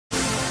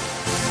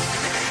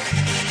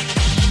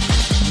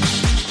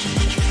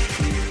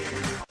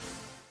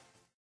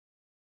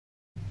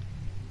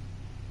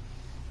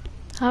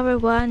Hi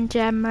everyone,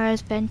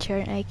 Gemma's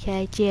Venture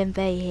aka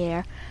GMV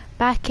here,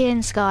 back in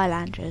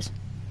Skylanders.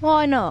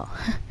 Why not?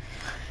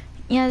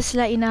 Yeah, just to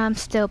let you know I'm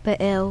still a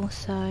bit ill,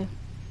 so...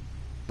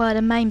 Well,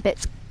 the main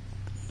bit's,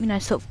 you know,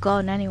 sort of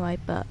gone anyway,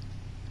 but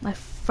my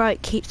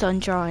throat keeps on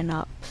drying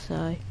up,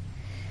 so...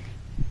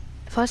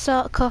 If I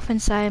start coughing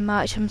so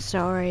much, I'm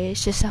sorry,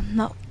 it's just I'm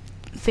not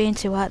feeling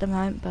too well at the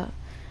moment, but...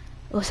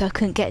 Also I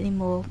couldn't get any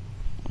more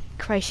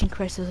Creation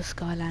Crystals or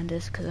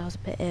Skylanders because I was a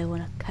bit ill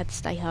and I had to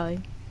stay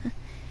home.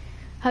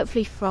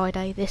 Hopefully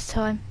Friday this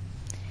time.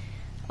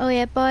 Oh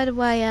yeah, by the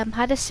way,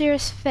 had a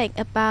serious think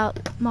about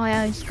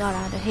my own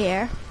Skylander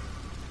here.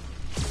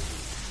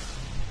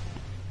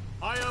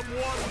 I am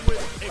one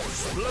with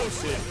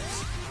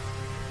explosives.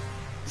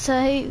 So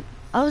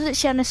I was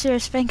actually having a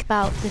serious think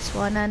about this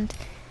one, and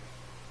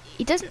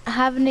he doesn't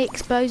have any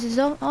explosives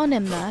on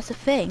him though, that's the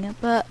thing.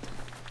 But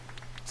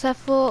so I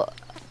thought,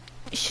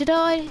 he should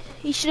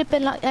have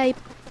been like a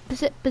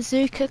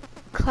bazooka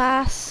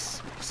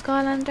class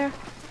Skylander.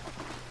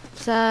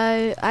 So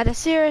I had a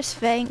serious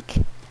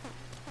think,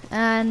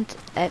 and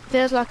it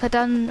feels like I've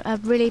done a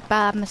really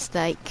bad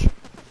mistake.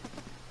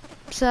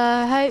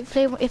 So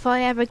hopefully if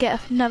I ever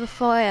get another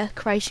fire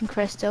creation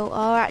crystal,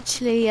 I'll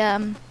actually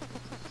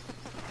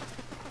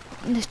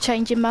just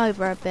change him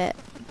over a bit.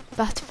 But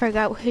I have to figure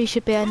out who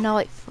should be a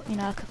knight, you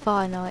know, like a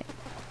fire knight.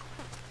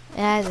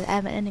 Yeah, there's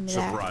an enemy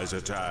there. Surprise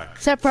attack.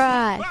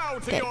 Surprise! Bow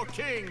to your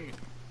king.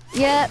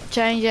 Yep,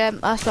 change him,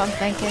 that's what I'm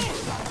thinking.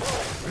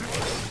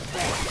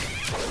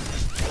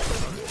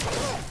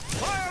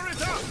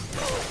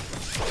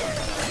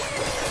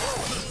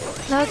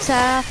 Like I say,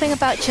 I think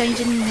about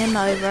changing him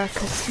over,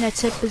 because, you know,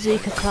 to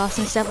bazooka class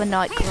instead of a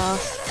knight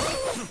class.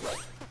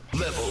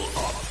 Level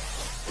up.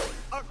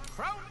 A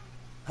crown.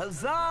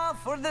 Huzzah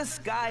for the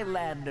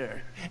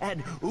Skylander!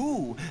 And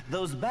ooh,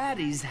 those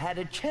baddies had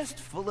a chest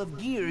full of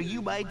gear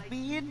you might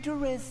be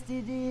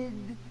interested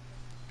in.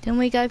 Didn't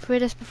we go through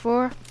this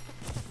before?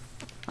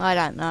 I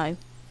don't know.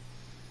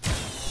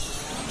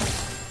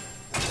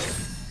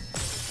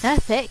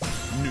 Epic.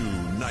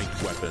 New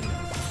night weapon.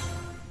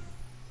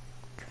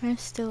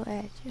 Crystal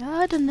Edge.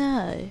 I don't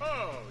know.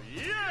 Oh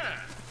yeah.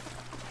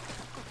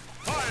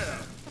 Fire.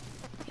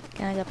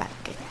 Gonna go back.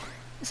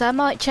 So I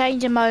might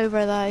change him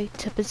over though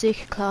to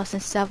bazooka class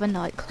instead of a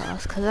knight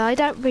class, because I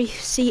don't really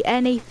see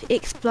any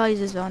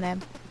explosives on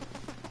him.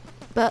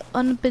 But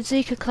on the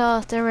bazooka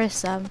class there is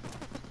some.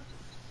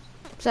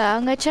 So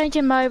I'm gonna change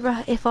him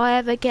over if I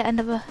ever get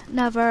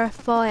another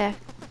fire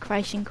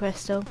creation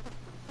crystal.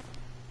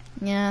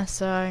 Yeah,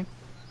 so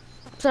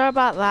sorry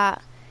about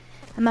that.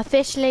 I'm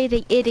officially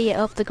the idiot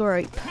of the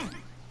group.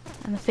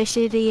 I'm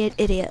officially the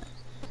idiot.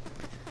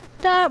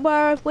 Don't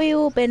worry, we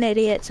all been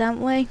idiots,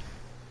 haven't we?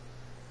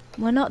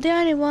 We're not the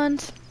only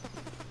ones.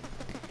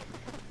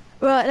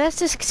 Right, let's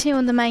just continue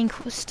on the main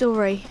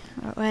story.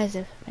 Right, where's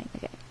everything?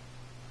 Okay.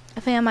 I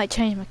think I might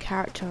change my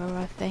character,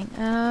 I think.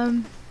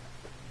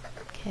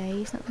 Okay,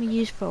 he's not been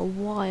used for a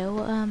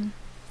while.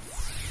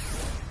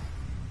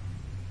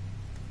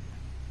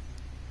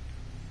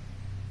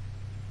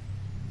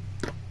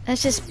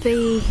 Let's just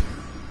be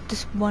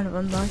just one of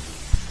them, though.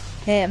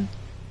 Him.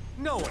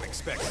 No one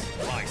expects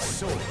my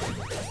sword.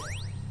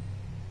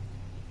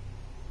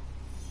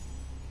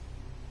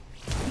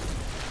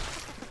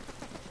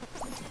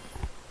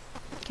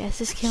 Guess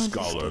this kills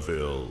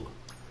Scholarville.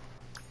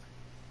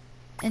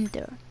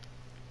 Endure.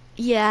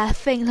 Yeah, I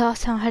think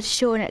last time I had to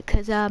shorten it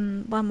because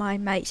one of my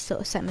mates sort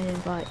of sent me an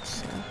invite,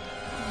 so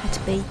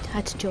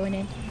had to join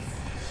in.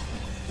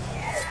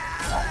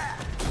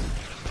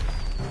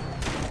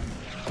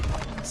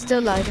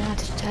 Still loading. I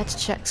had to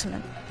check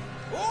something.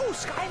 Oh,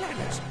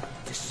 Skylanders!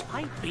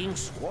 Despite being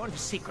sworn to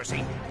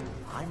secrecy,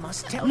 I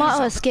must tell Might you as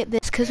well something. skip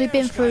this because we've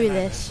been through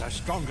this. Are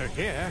stronger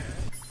here.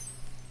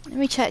 Let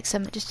me check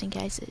something just in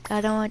case.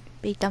 I don't want to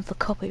be done for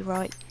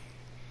copyright.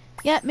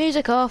 Yeah,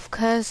 music off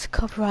because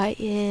copyright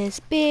is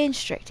being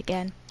strict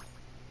again.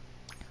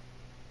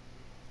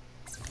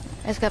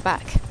 Let's go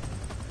back.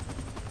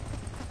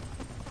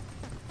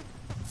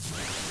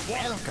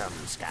 Welcome,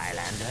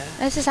 Skylander.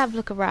 Let's just have a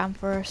look around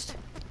first.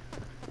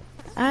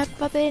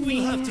 I've been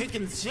We have here.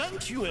 taken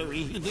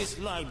sanctuary in this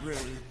library.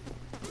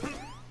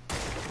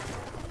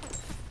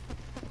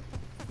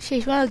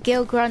 She's one of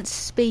Gil Grunt's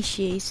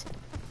species.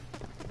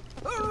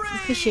 Hooray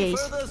Fishies.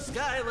 for the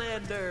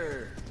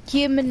Skylander!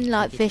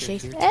 Human-like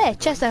fishies. Hey,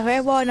 chest over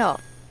here, why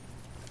not?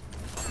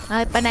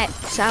 Open it,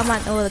 so I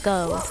want all the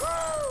gold.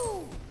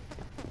 Woohoo!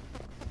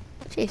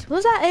 Jeez,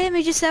 was that him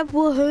who just said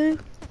woohoo?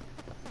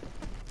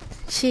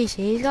 Jeez,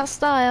 he's got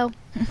style.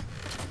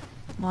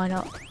 Why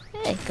not?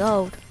 Hey,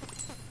 gold.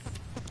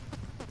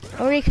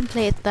 Already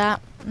completed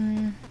that. Let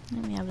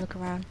me have a look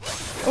around.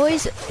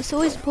 It's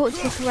always important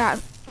to look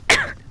around.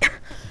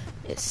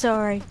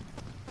 Sorry.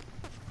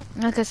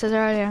 Like I said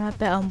earlier, I'm a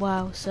bit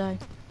unwell, so.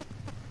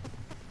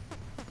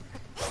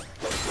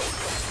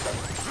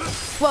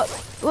 What?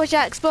 Watch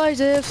out,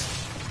 explosives!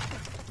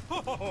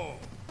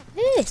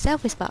 Hey,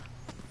 selfie spot.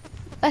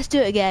 Let's do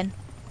it again.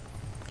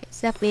 Okay,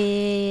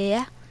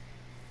 selfie.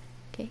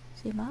 Okay,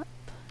 zoom up.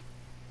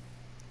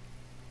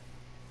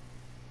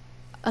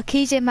 I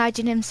keep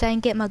imagining him saying,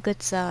 "Get my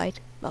good side."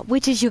 But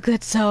which is your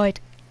good side?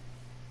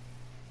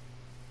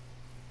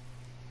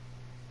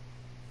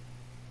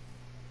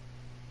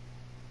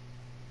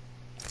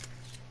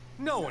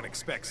 No one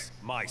expects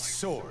my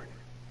sword.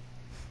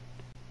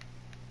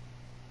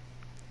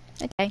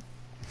 Okay.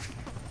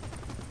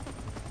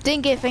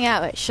 Didn't get a thing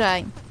out of it,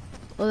 shame.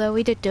 Although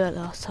we did do it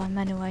last time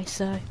anyway,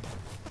 so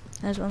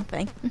there's one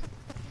thing.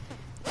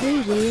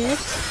 Who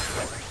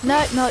lives?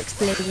 No, not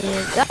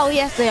explosives. Oh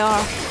yes they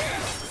are.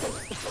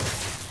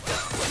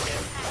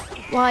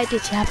 Why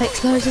did you have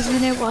explosives in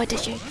here? Why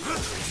did you?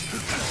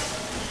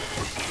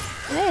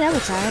 Hey, that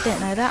was I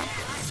didn't know that.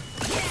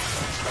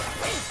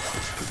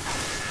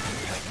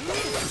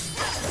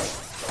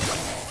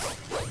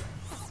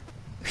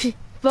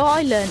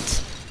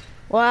 Violent.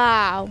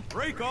 Wow.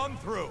 Break on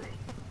through.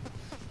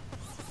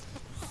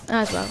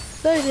 As well.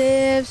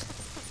 Explosives.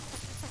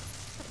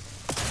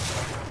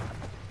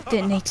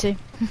 Didn't need to.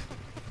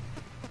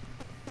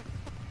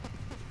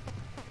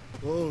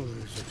 Oh,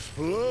 these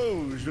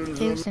explosions.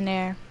 He was in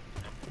there.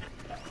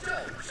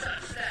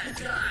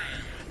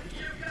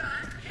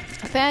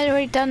 I think I'd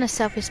already done a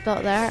selfie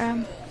spot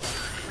there.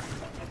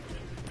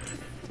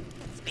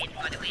 Spin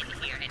for the win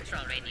here at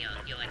Troll Radio,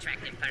 you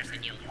attractive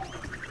person, you.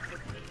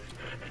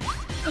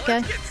 Okay.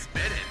 Let's get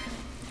spinning.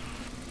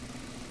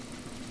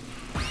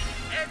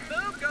 And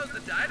boom goes the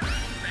dynamite.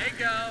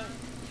 Mango.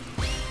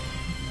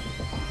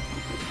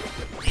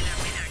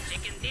 Winner,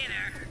 chicken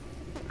dinner.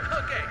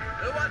 Okay,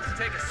 who wants to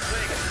take a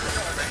swing at the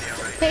Troll Radio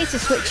right Need to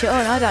switch it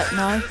on, I don't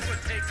know. now? This one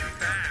takes you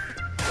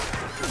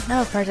back.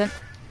 No present.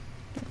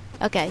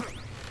 Okay.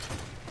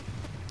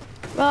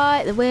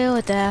 Right, the Wheel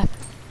of Death.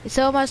 It's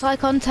almost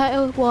like on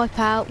Total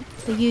Wipeout,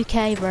 the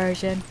UK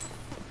version.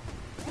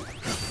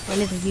 I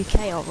live in the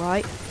UK,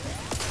 alright.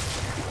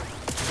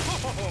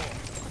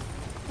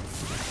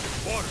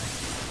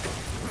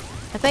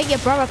 I think your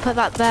brother put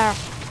that there.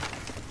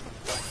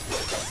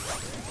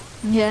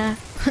 Yeah.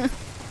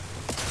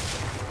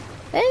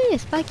 Hey,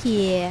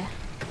 Spiky.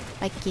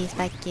 Spiky,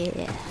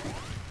 Spiky.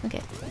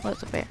 Okay,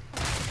 what's up here?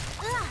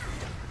 Ugh,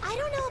 I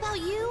don't know about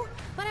you,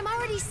 but I'm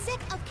already sick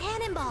of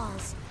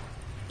cannonballs.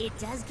 It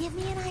does give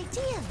me an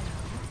idea,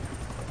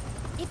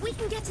 though. If we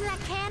can get to that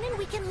cannon,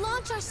 we can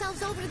launch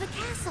ourselves over the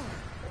castle.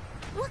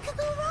 What could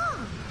go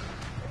wrong?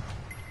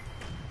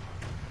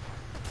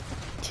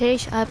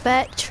 Sheesh, I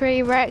bet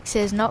Tree Rex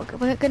is not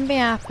going to be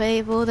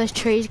happy with all those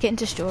trees getting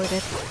destroyed.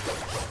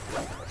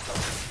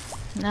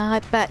 No, I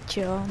bet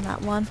you on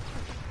that one.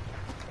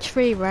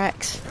 Tree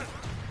Rex.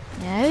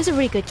 Yeah, he was a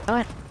really good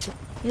giant.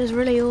 He was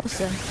really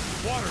awesome.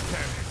 Water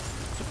cannon.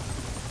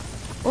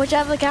 Watch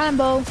out for the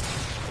cannonball.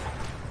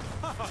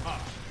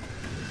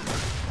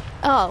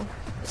 Oh,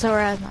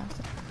 sorry, I'm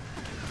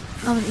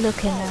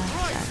looking now.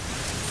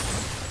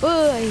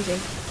 Oh, easy.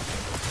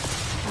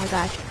 I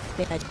got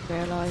you. I just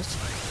realised.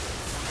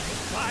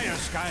 Fire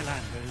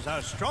Skylanders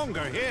are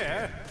stronger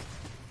here.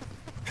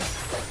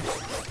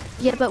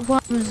 Yeah, but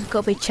one's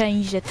got to be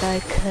changed though,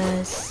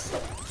 because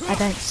I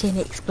don't see any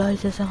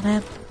explosives on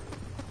him.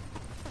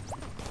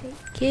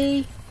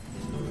 Key.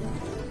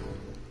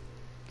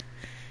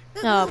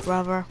 Oh,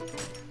 brother.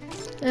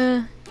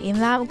 Even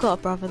though I haven't got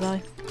a brother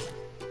though.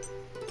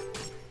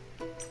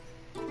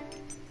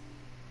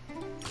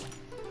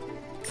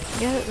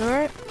 Yeah, it's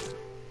alright.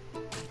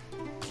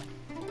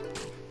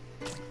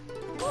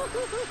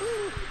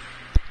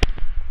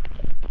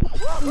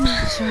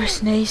 Sorry,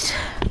 sneeze.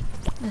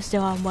 I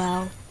still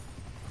unwell.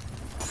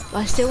 But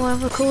I still want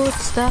to record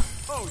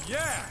stuff. Oh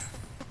yeah.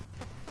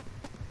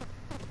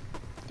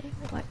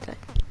 Like that.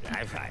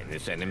 I find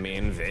this enemy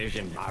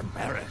invasion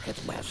barbaric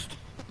at best.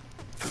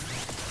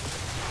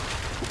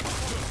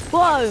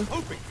 Whoa!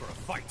 Hoping for a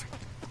fight.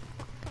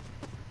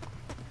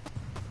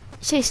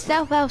 See,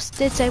 Stealth Elves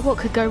did say what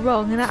could go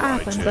wrong, and that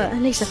happened, but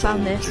at least I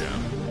found this.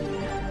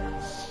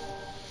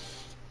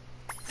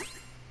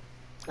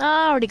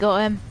 I already got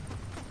him.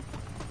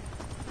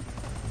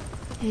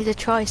 He's a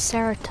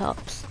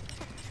Triceratops.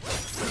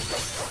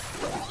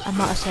 I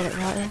might have said it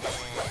right then.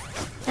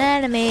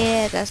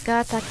 Enemy, that's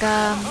got to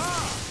come.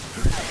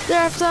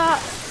 Surf's up!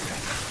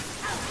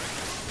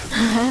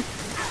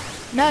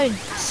 No,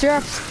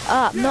 surf's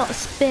up, not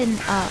spin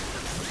up.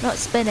 Not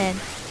spinning.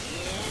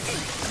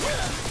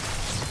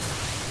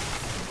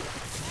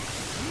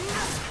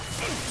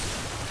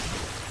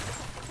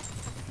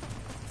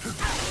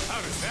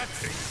 How does that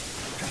taste?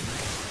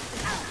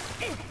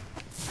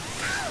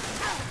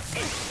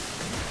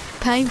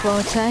 Painful,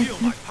 I'd say. Feel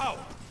my power.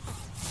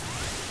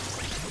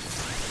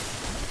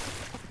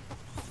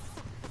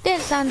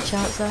 Didn't stand a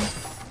chance though.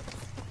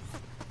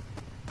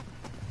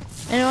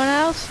 Anyone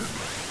else?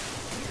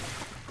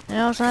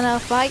 Anyone else want to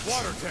fight?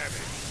 Water cannon.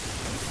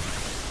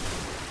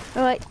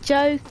 Alright,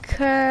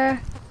 Joker,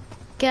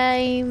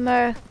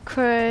 Gamer,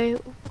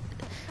 Crew.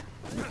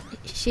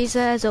 She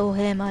says or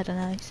him, I don't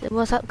know. So,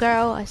 what's up,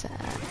 girl? I said,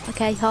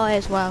 okay, hi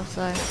as well,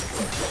 so.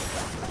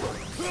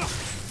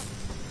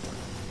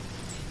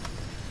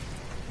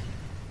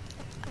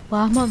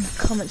 Well, I'm on the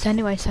comments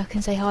anyway, so I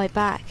can say hi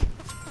back.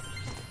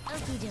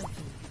 Okie dokie.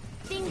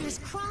 Fingers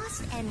fingers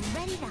crossed and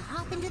ready to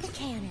hop into the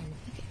cannon.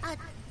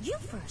 You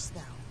first,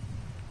 though.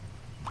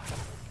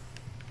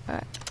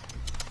 Alright.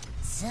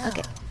 So,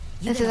 Okay.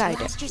 you This is gonna how you do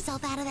blast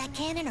yourself out of that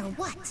cannon or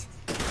what?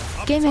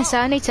 Give me a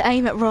second, I need to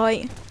aim it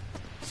right.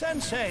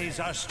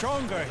 Senseis are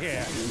stronger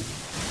here.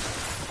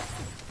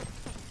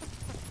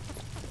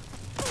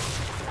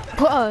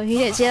 Oh, you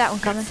didn't see that one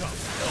coming.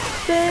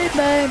 Boom,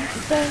 boom,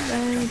 boom,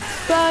 boom.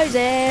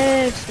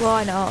 Explosives!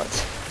 Why not?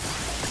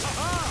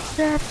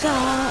 Drift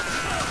up.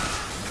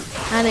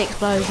 And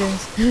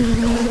explosions.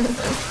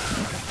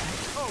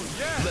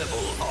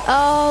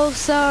 Oh,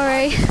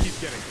 sorry.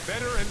 Keep getting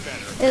better and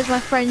better. It was my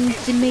friend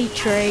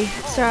Dimitri.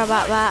 Sorry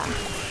about that.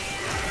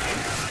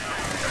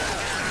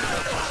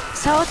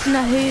 It's hard to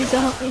know who it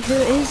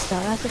is though,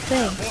 that's the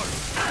thing.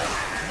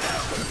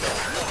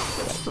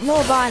 But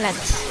more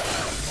violence.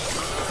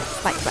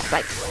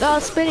 Spike. Oh,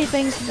 spinny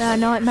things, they're a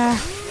nightmare.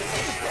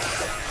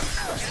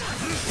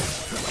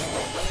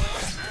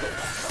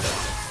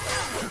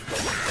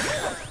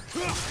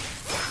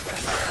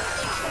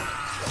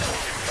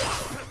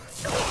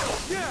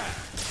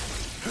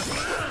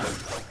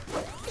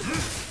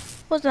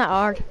 Wasn't that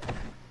hard?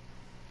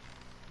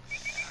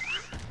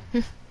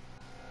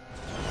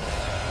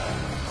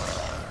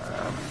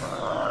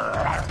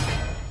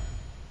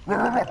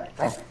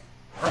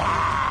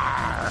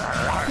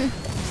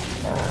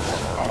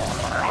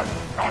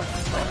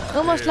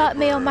 Almost like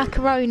me on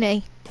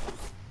macaroni.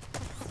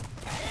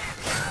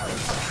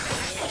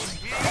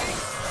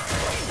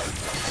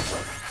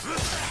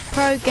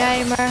 Pro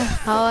gamer,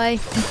 hi.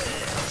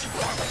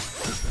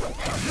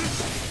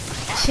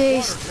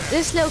 Jeez,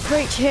 this little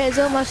creature here is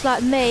almost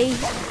like me.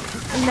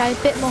 You know, a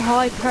bit more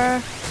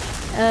hyper.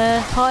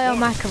 High on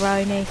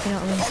macaroni, if you know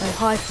what I mean, so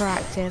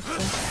hyperactive.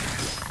 So.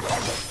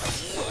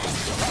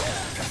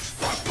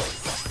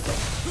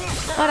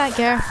 I don't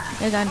care,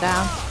 you're going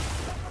down.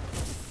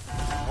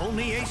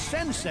 Only a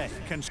sensei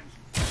can...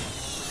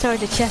 Sorry,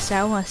 the chest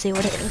there, I want to see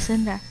what it was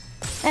in there.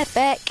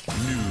 Epic!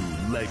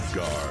 New leg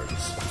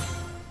guards.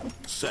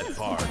 Set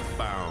part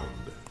found.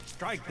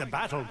 strike the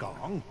battle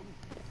gong.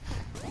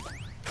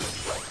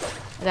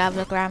 I'll have a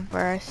look around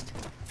first.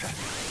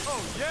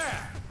 Oh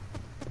yeah!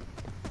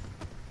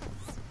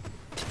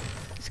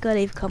 Let's go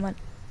leave a comment.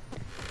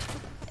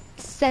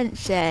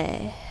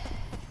 Sensei.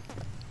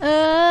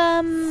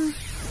 Let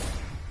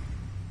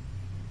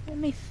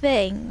me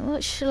think.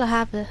 What should I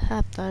have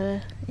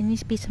though? It needs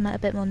to be something a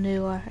bit more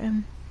newer.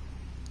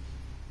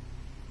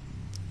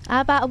 How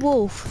about a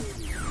wolf?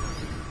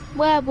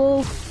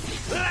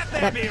 Werewolf. Let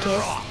there be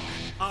rock!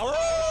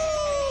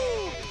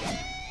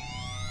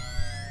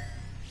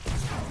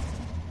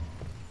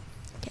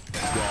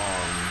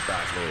 Gong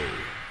battle.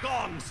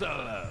 Gong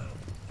solo!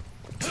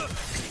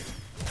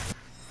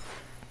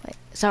 Wait,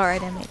 sorry, I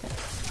didn't make it.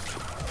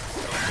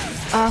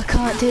 Oh, I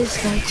can't do this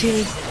guy,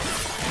 gee.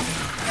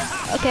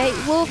 Okay,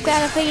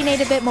 Wolfgang, I think you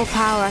need a bit more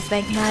power, I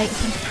think, mate.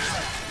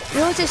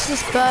 You're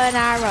just burn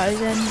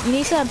arrows, and you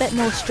need something a bit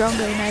more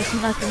stronger, you know,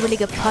 something like a really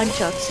good punch,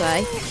 I'd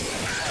say.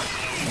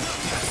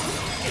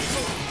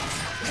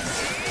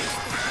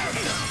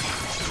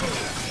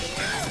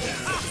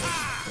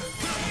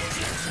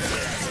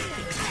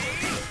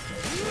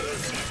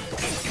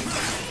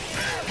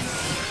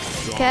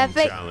 Okay, I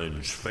think...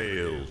 Challenge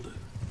failed.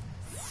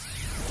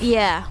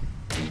 Yeah.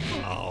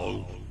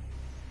 Oh.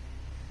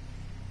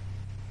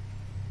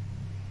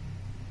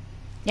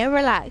 Yeah,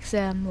 relax,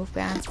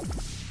 Wolfgang.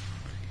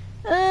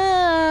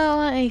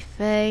 Let me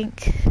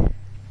think.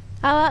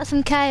 How about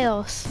some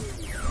chaos?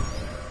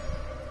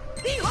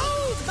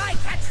 Behold my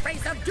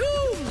catchphrase of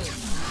doom!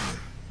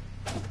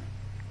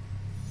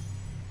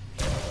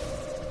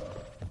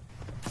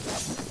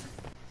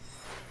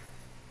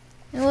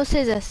 And what's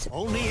this?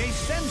 Only a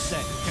sensei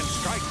can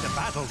strike the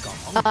battle gong.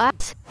 Oh,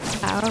 that's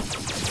power.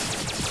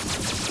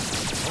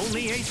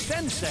 Only a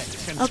sensei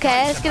can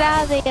Okay, let's strike get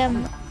out of the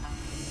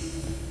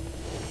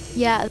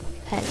yeah,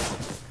 head.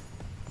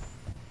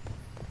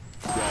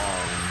 Gong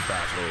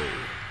battle.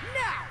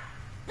 Now,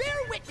 bear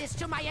witness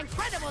to my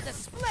incredible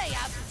display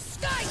of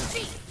Sky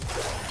Chi!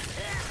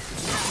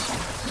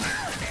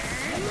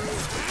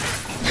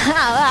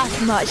 That's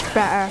much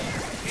better.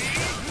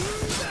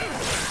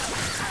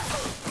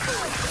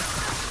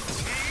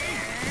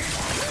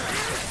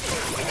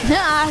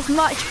 That's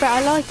much better,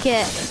 I like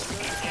it.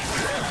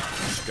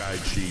 Sky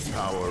Chi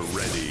power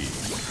ready.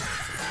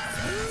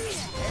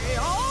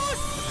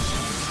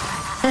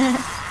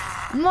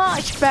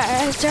 Much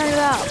better, let's turn it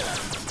up.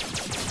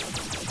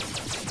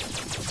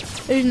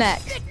 Who's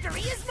next?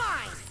 Victory is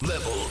mine!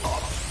 Level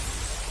up.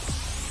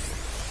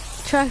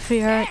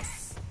 Trophy hurt.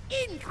 Yes!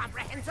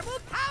 Incomprehensible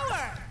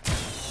power!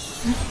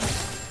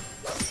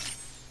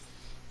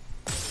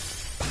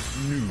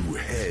 New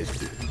head.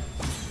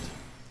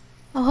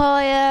 Oh,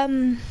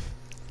 hi,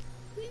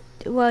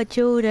 well,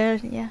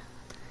 Jordan, yeah.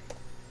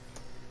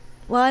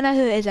 Well, I know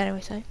who it is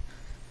anyway, so.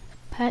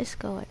 Pet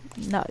Sky.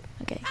 No,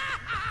 okay.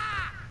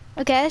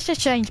 Okay, let's just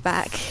change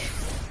back.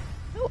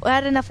 We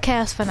had enough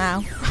chaos for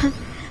now.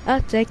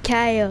 Up to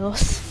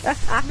chaos.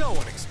 No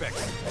one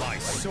expected my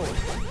sword.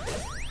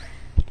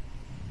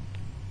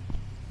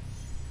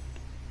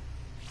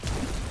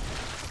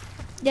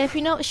 Yeah, if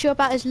you're not sure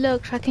about his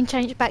looks, I can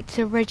change it back to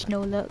the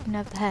original look and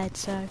have the head,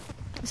 so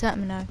just let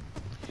me know.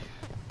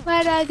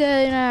 Where'd I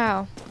go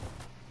now?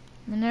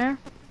 In there?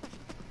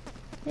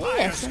 Fire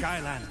Yes.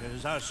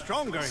 Skylanders are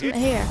stronger Something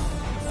here. here.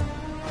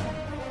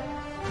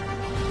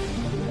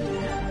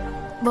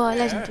 Boy,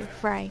 legend to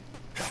frame.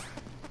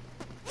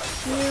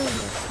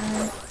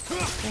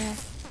 Okay.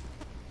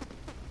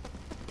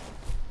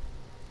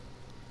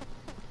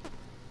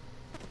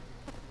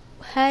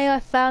 Hey, I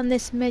found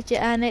this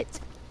midget and it's...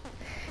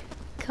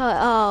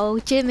 Oh,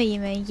 Jimmy, you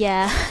mean?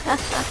 Yeah.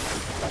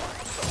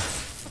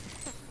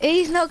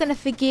 He's not going to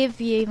forgive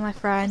you, my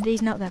friend.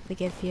 He's not going to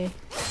forgive you.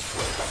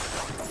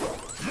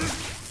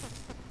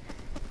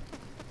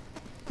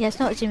 Yeah, it's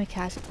not Jimmy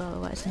Cassidy, by the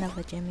way. It's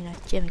another Jimmy, no,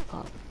 Jimmy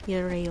Pop.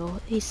 You're real.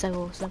 He's so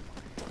awesome.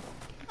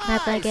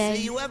 I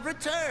see you have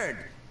returned,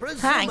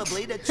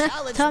 presumably to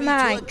challenge Tom me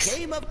Hanks. to a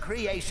game of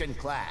creation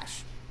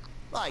clash.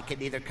 I can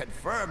neither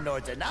confirm nor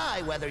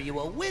deny whether you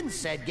will win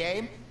said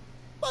game,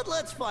 but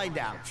let's find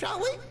out, shall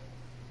we?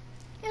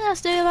 Yeah,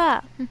 let's do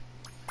that.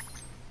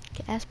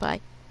 Okay, let's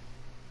play.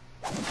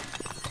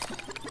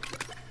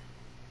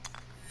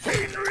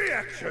 Chain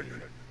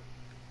reaction.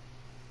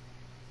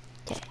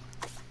 Okay.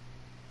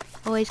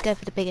 Always go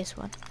for the biggest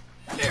one.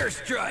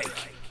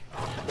 Airstrike.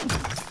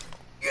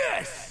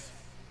 Yes.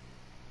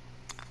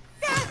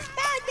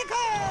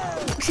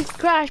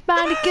 Crash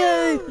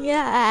Bandicoot!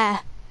 Yeah!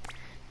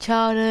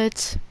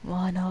 Childhood.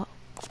 Why not?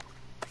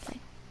 Okay.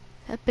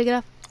 That's big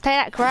enough. Take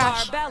that,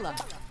 Crash. Barbella.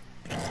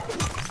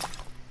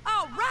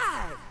 All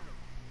right.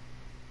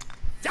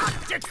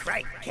 Dr.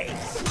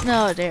 Crankcase.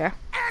 No, dear.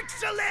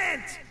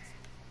 Excellent.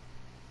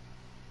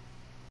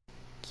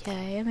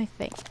 Okay, let me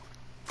think.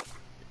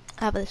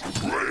 How about this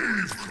one?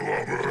 Wave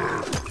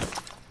clubber.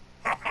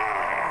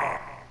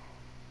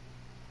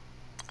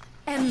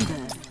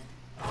 Ember.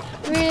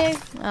 Really?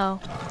 Oh.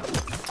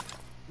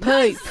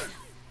 Poop.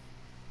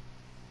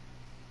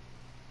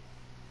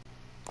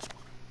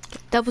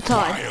 Double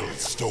time.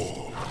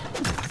 Wildstorm.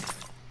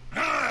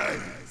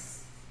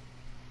 Nice.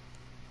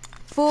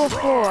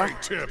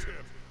 4-4. Tip.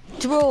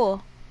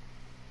 Draw.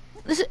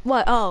 This is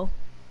what? Oh.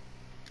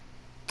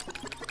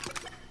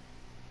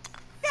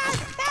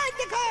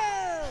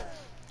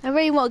 I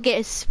really want to get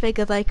his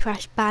figure by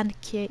Crash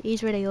Bandicoot.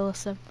 He's really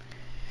awesome.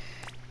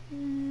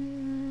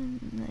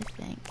 I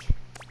think.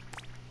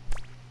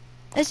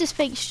 Let's just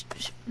think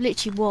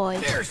literally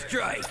wide.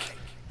 Airstrike.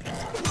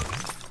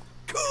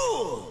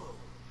 Cool.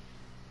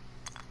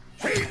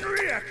 Chain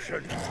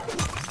reaction.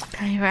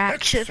 Chain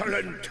reaction.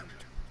 Excellent.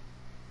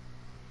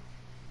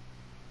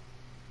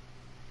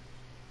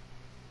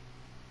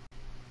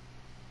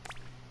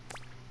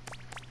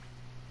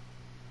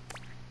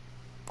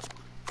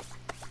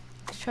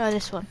 Let's try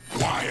this one.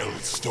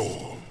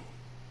 Wildstorm.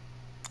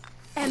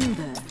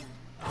 Ember.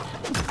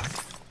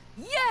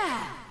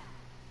 Yeah.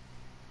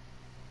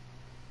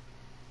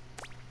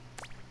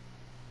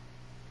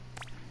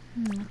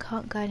 I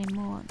can't go any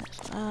more on this.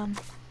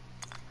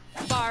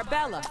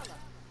 Barbella.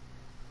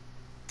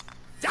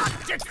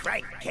 Dr.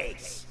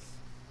 Crankcase.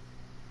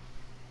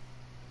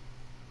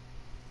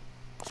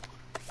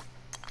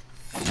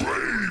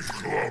 Wave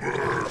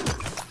clubber.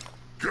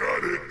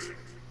 Got it.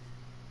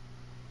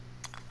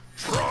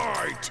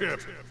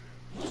 Tri-tip.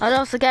 I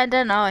lost again,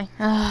 didn't I?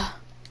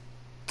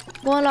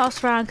 One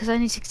last round because I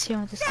need to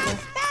continue on this score.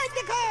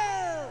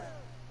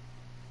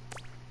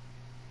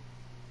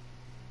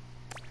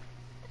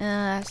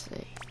 Let's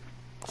see.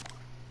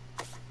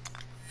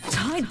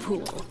 Tide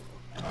pool.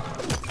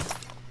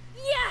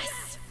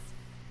 Yes.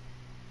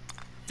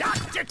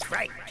 Dr.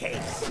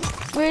 Crankcase.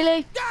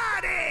 Really?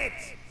 Got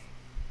it.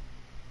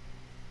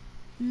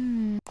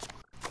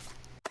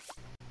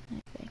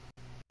 Okay.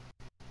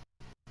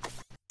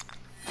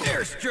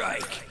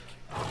 Airstrike.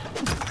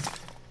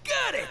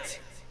 Got it.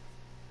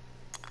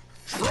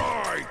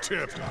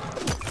 Tri-tip.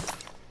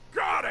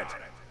 Got it.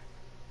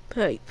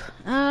 Poop.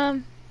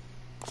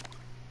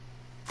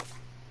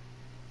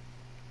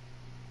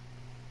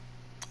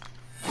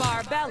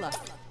 Barbella.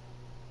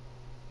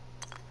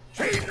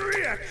 Chain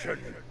reaction.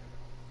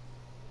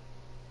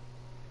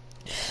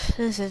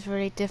 This is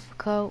really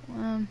difficult.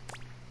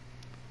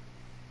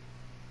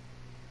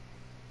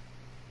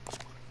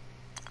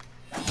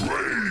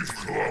 Wave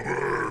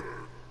clubber.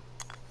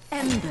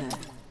 Ember.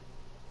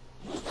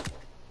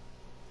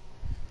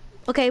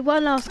 Okay,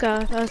 one last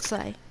go, I'd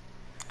say.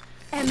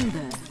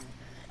 Ember.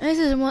 This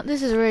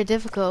is really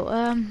difficult.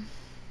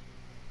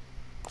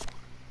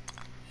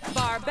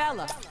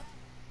 Barbella.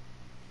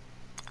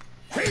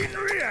 Chain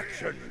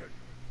reaction.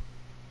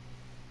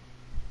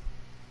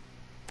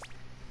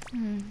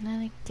 Let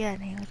me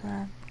get it.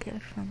 Get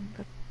it from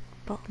the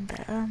bottom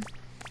bit.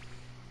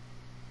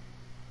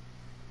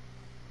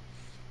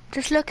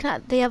 Just looking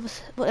at the other,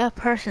 what the other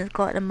person's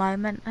got at the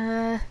moment.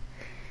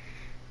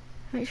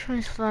 Which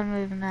one's fly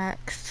move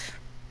next?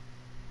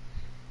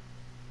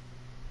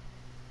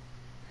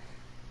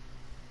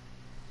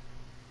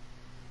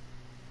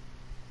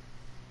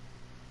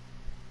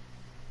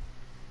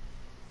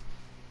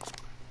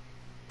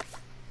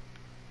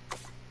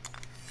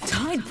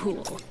 Tide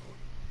pool.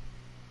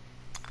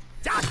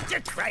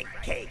 the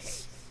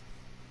crankcase.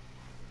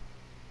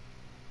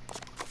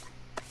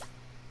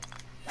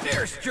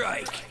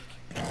 Airstrike!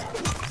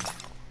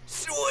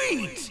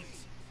 Sweet!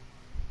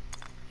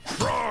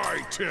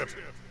 Tri-tip.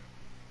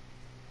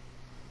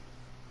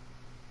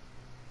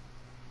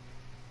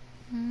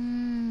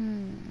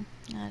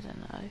 I don't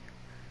know.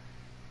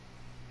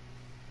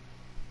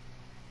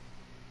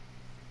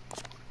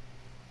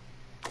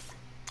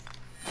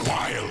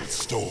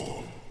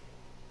 Wildstorm.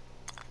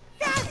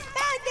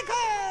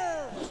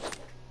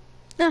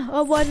 No,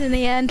 I won in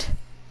the end.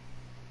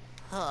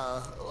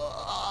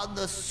 On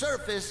the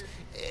surface,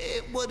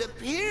 it would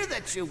appear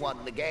that you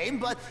won the game,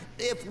 but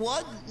if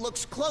one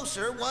looks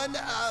closer, one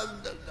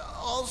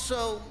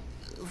also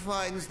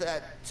finds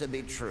that to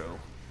be true.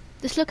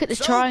 Just look at the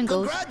So,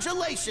 triangles.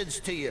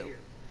 congratulations to you.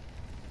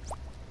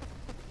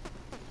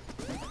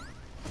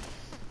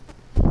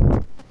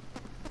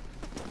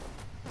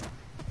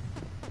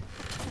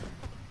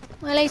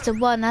 Well, at least I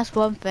won, that's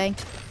one thing.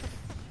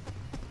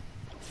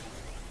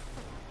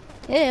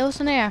 Yeah, what's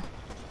in here?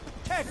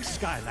 Tech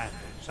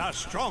Skylanders are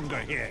stronger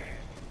here.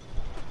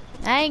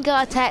 I ain't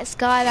got a tech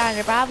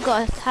Skylander, but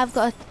I've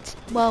got a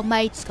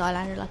well-made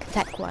Skylander, like a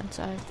tech one,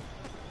 so.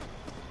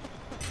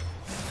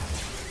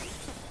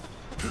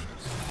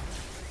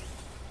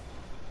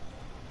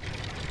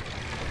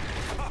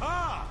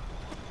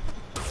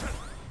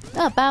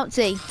 Oh,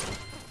 bouncy.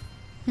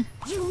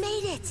 You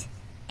made it!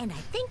 And I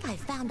think I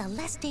found a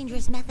less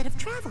dangerous method of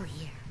travel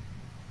here.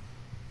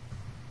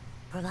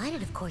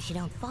 Provided, of course, you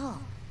don't fall.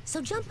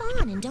 So jump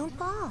on and don't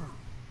fall.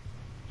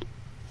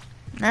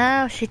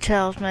 Now she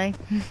tells me.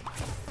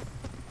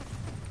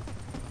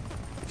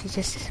 She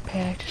just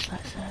disappeared, just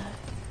like so.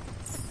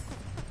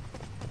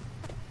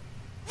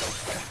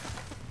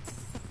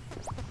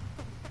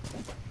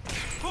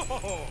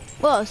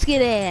 Whoa, let's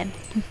get in.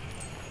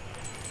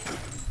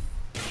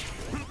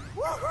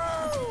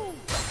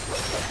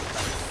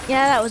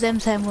 Yeah, that was them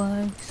saying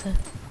whoa, so.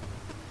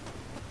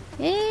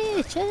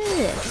 Yeah,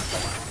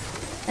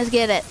 cheers. Let's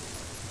get it.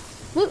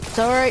 Whoop,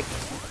 sorry.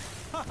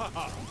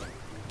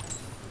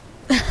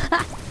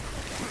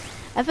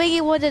 I think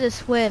he wanted to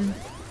swim.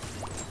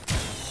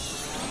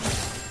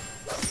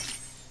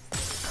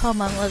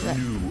 Come on, was it?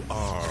 New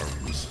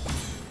arms.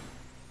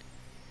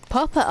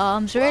 Puppet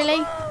arms,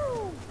 really?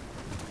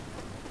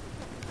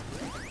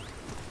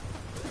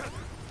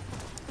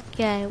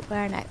 Okay,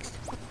 where next?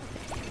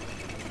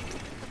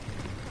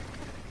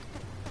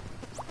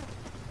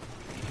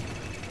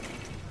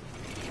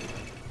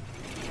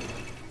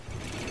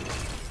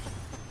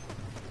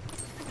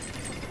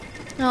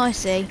 Oh, I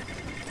see.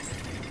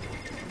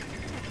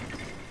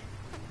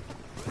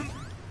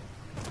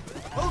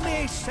 Only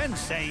a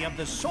sensei of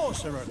the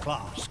sorcerer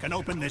class can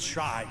open this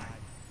shrine.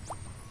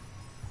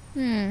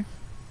 They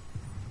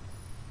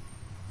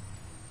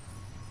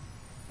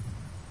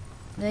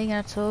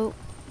gonna talk?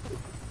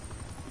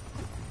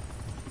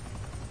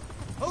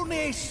 Only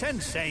a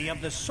sensei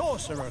of the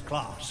sorcerer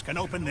class can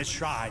open this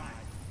shrine.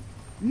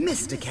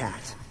 Mr.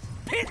 Cat.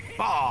 Pit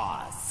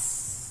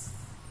Boss.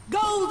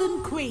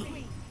 Golden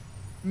Queen.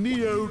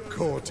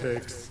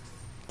 Neocortex.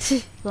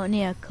 Got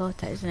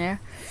neocortex in there.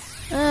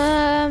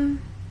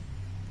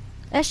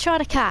 Let's try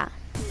the cat.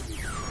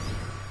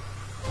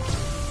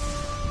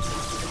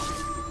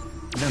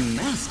 The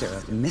master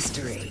of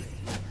mystery.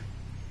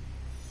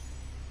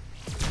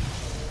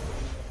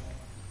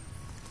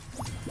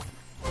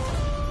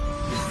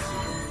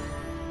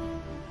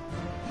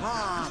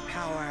 Ah,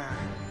 power.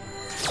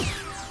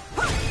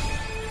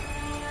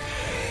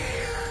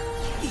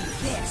 Eat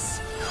this.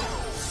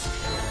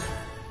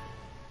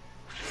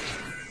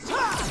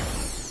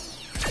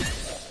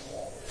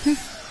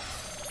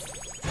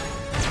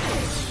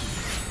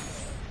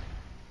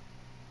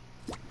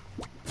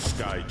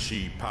 Sky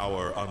Chi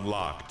power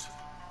unlocked.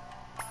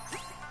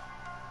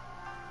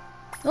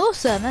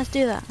 Awesome, let's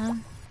do that.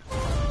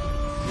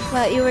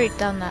 Well, you already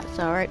done that,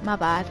 sorry, my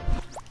bad.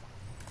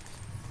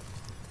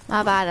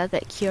 My bad, I was a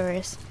bit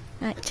curious.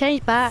 Right,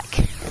 change back.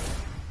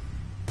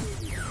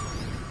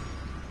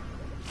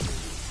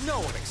 No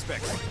one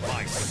expects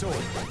my sword.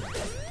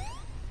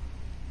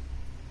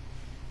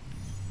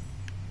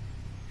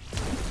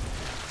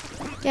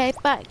 Okay,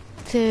 back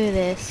to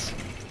this.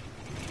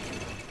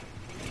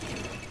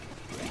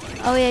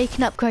 Oh yeah, you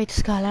can upgrade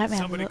to Skylar. Let me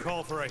have a Somebody look.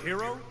 call for a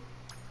hero?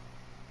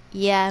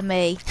 Yeah,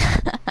 me.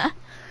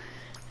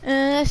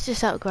 Let's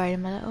just upgrade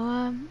him a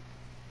little.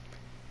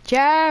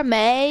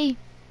 Jeremy,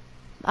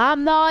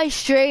 I'm live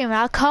streaming.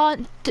 I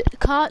can't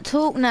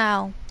talk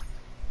now.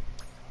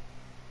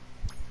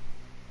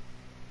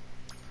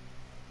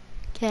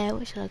 Okay,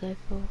 what should I go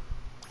for?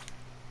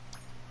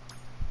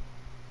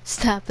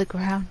 Stab the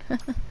ground.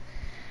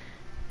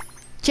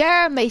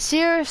 Jeremy,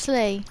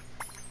 seriously.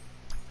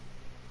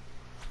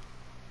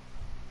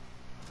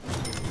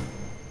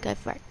 Go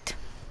for it.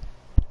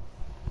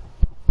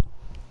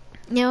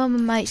 Yeah, one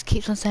of my mates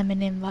keeps on sending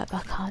me an invite,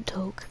 but I can't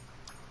talk.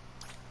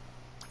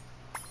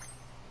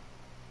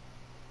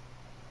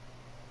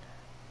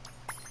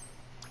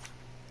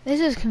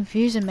 This is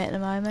confusing me at the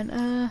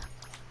moment.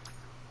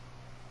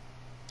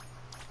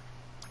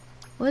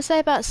 What's it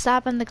about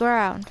stabbing the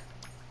ground?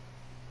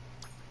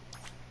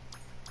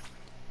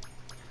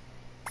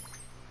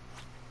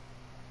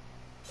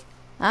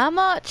 How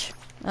much?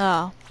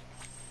 Oh.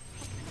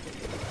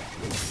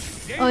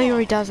 Oh, he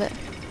already does it.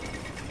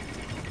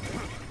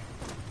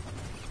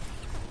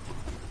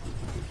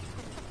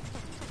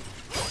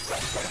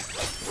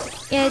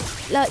 Yeah,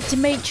 like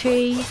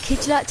Dimitri,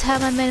 could you like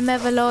turn my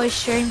minimum live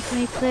stream for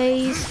me,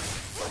 please?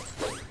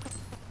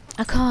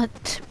 I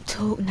can't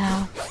talk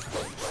now.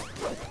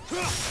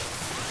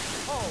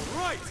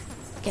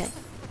 Okay.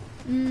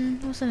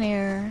 What's in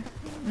here?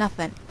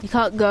 Nothing. You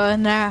can't go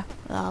in there.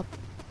 Oh,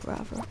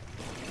 brother.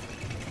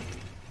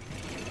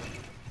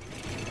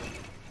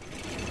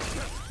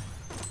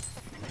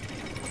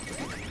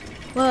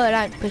 Whoa,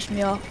 don't push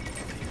me off.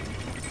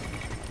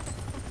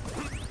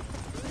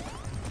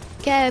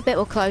 Get a bit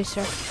more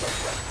closer.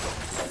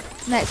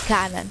 Next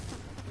cannon.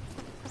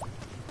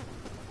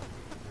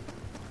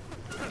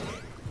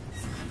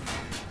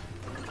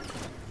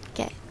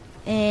 Okay.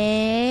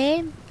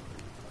 And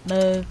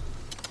move.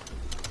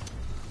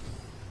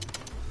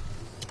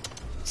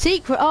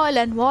 Secret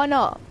island, why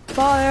not?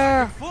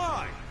 Fire!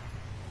 Fly!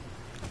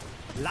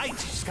 Light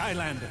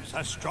Skylanders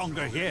are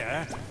stronger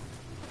here.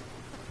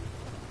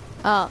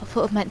 Oh, I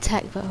thought it meant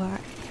tech, but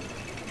alright.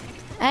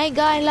 Ain't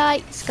going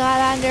light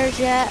Skylanders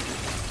yet.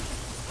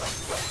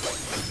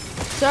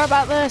 Sorry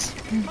about this.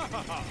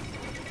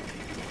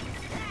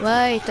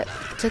 Wait,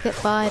 took it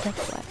by the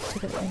way.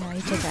 Took it, no,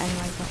 you took it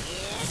anyway. But...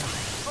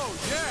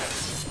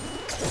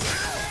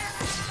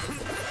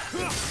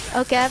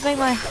 Okay, I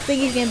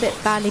think he's getting a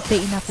bit badly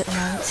beaten up at the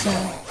moment, so.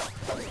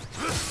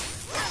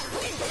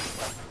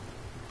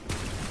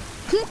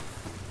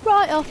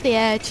 Right off the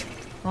edge.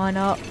 Why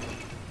not?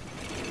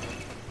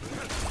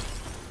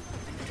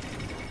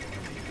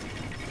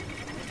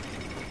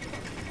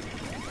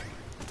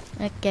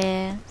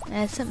 Okay,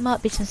 there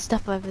might be some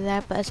stuff over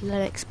there, but there's a lot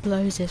of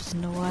explosives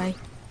in the way.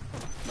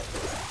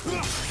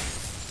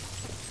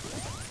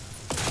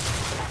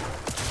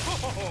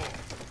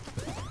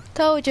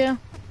 Told you.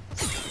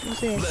 What's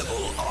this?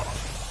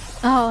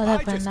 Oh,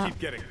 that burned up. Keep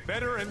getting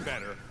better and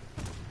better.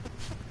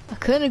 I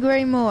couldn't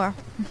agree more.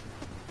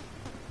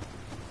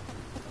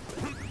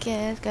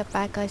 Okay, let's go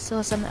back. I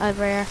saw something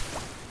over here.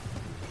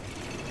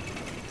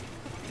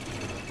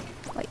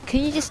 Wait,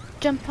 can you just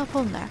jump up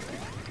on there?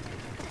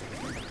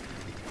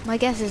 My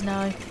guess is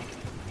no.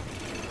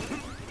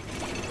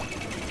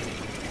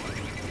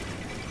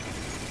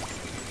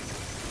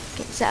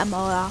 Okay, set them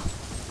all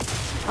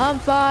off. On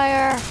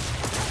fire!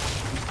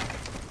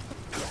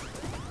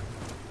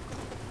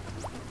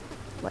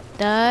 What?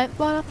 Don't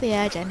fall off the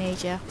edge, I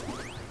need you.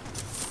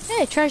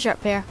 Hey, treasure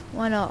up here.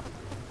 Why not?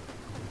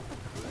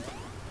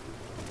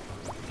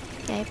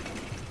 Okay,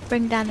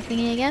 bring down the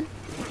thingy again.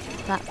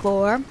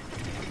 Platform.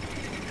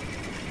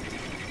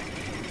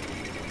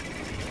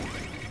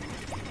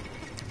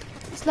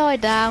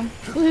 Slide down.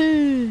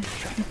 Woo!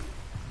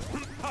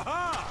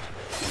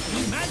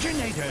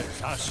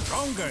 Imaginators are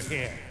stronger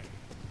here.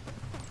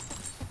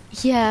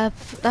 Yeah,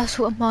 that's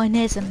what mine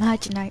is,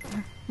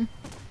 Imaginator.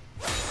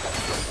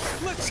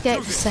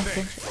 Escape for a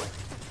second.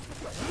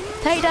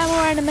 Take down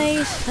more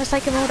enemies. Let's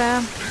take them all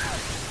down.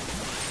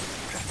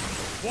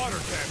 Water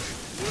damage.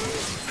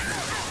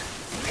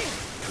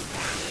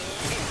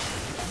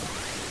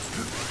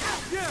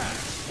 Yeah,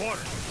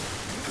 water.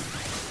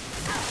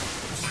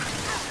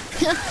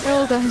 They're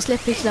all going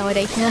slippy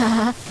slidey.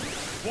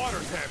 Water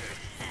damage.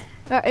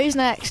 Right, who's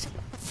next?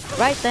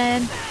 Right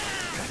then.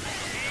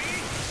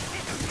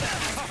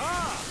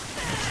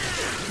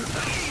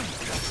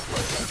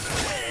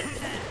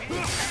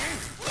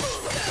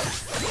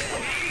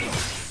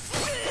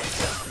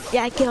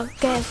 Yeah, kill.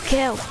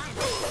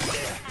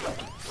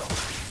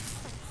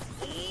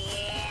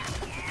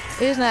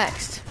 Who's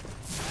next?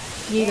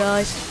 You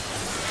guys.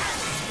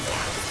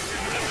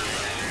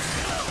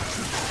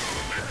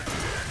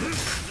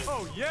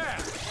 Oh yeah.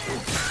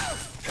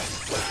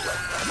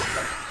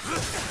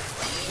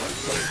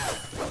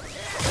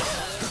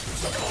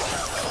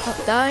 Oh,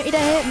 don't you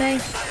dare hit me.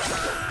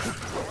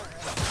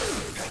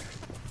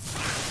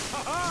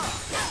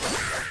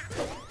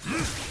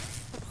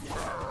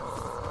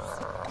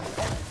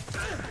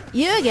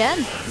 You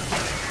again?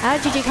 How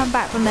did you come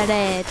back from the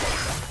dead?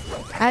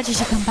 How did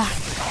you come back?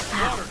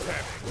 Ow.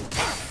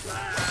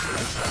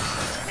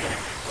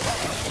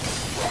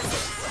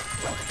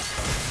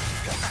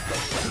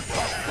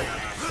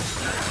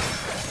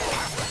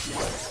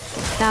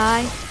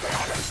 Die.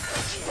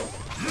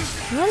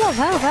 You're a lot of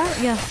health, aren't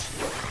you?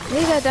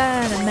 Leave her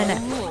down in a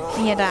minute.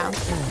 And you're down.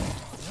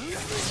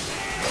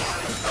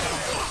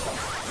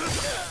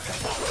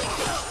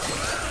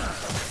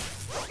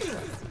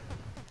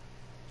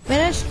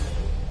 Finished?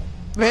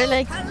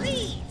 Really?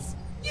 Please!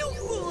 You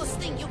fools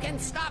think you can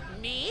stop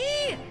me?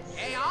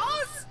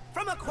 Chaos?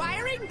 From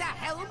acquiring the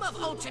Helm of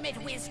Ultimate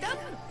Wisdom?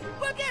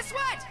 Well, guess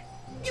what?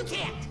 You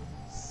can't!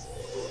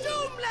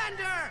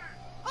 Doomlander!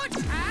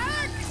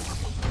 Attack!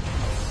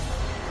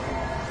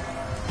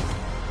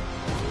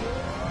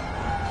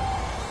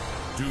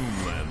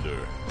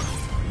 Doomlander.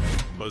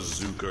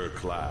 Bazooka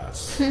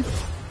class.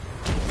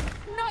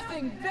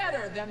 Nothing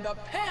better than the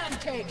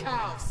Pancake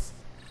House.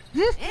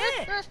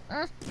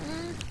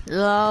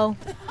 Low.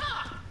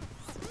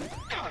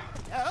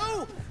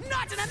 Oh,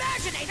 not an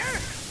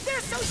Imaginator! They're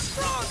so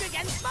strong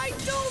against my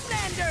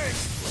Doomlanders!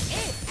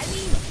 I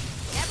mean,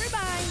 never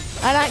mind.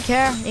 I don't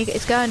care.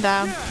 It's going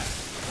down.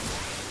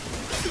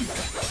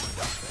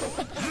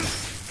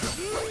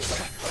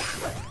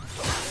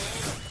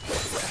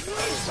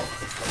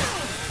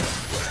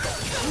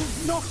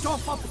 Knocked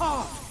off a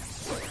part.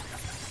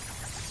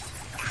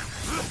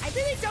 I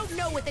really don't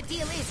know what the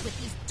deal is with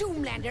these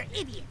Doomlander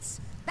idiots.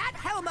 That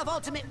Helm of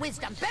Ultimate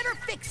Wisdom better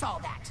fix all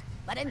that.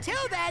 But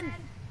until then,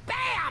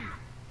 bam!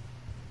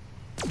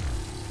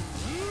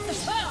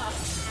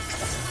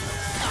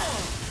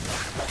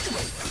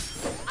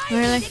 I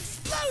Really? need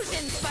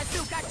explosions,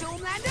 Bazooka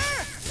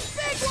Doomlander!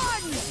 Big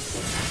ones!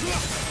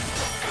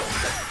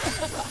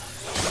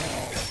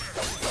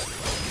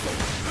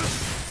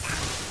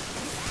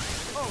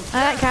 I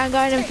don't care. I'm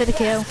going in for the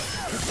kill.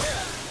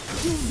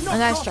 I'm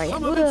going straight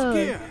in.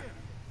 Whoa.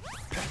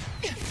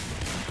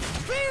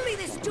 Clearly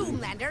this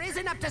Doomlander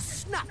isn't up to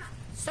snuff.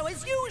 So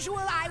as usual,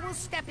 I will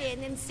step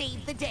in and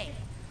save the day.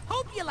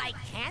 Hope you like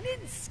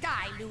cannon,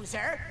 Sky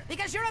Loser,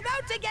 because you're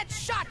about to get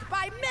shot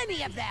by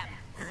many of them.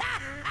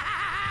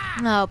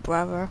 Oh,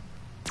 brother.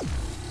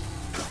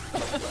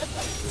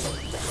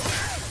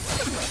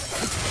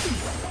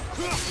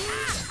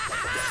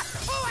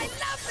 Oh, I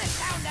love the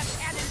sound of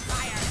cannon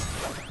fire.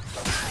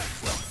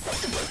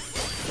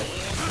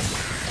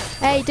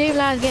 Hey,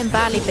 Doomland's getting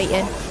badly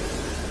beaten.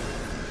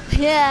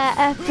 Yeah,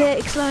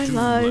 epic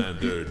slow-mo.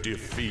 Doomlander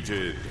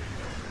defeated.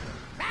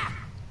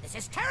 This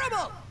is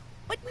terrible,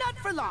 but not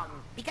for long,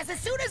 because as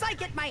soon as I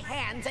get my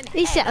hands and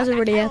These head shadows on are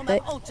really that Helm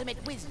epic. of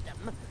Ultimate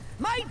Wisdom,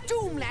 my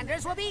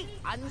Doomlanders will be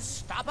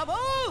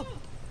unstoppable.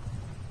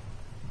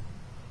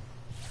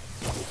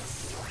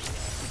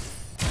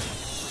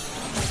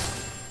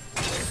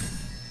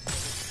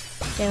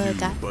 There we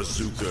go.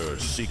 Bazooka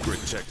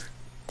secret tech.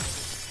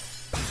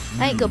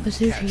 I ain't got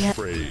bazooka yet.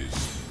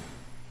 Catchphrase.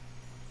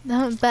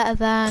 Nothing better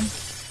than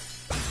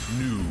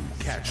New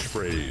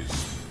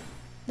catchphrase.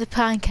 the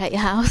Pancake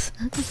House.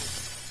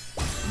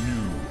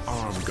 New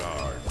arm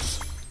guards.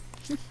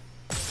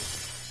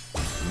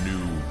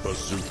 New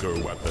bazooka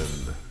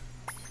weapon.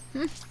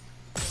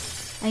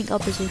 Ain't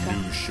got bazooka.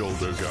 New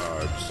shoulder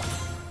guards.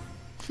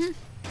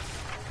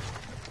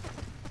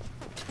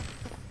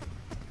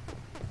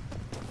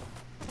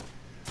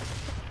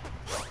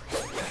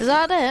 Is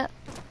that it?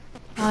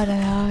 I don't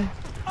know.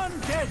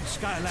 Undead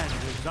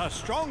Skylanders are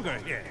stronger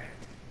here.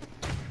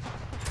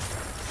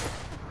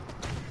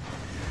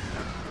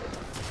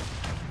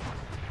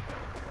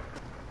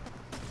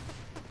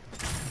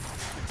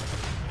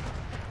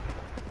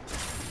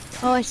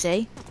 Oh, I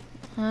see.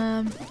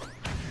 Yeah,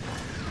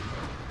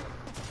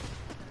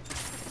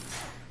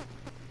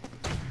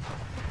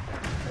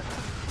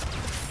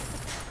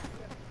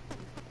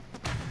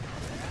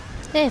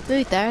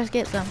 food there. Let's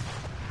get some.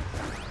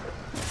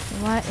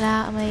 Right,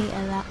 that me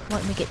and that.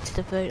 Let me get to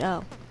the food.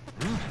 Oh.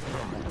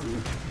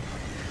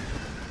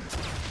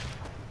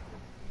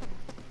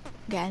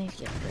 Yeah, I need to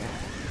get food.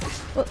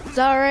 Oh,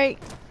 sorry.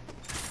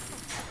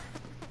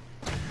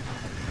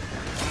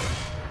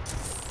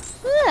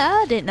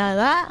 I didn't know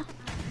that.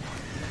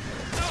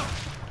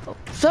 Oh,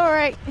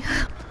 sorry.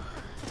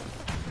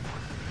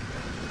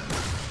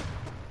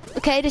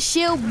 Okay, the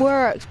shield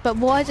works, but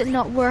why is it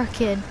not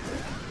working?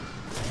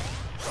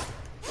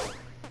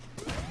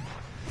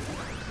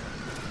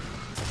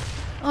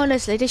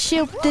 Honestly, the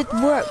shield did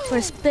work for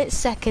a split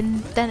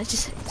second, then it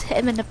just hit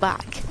him in the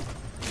back.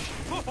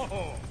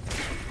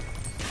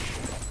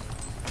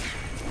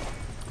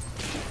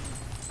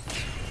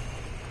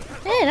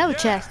 Hey, another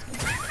chest.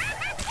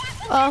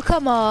 Oh,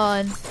 come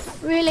on.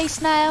 Really,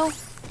 snail?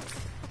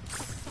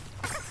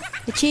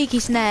 The cheeky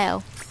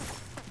snail.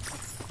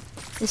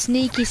 The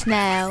sneaky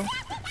snail.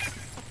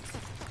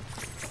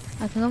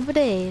 I can go for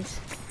these.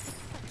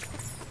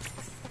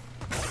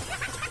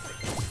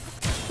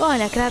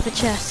 Fine, I can have the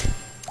chest.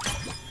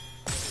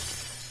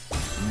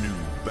 New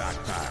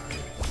backpack.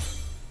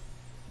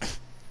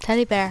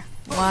 Teddy bear.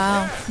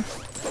 Wow.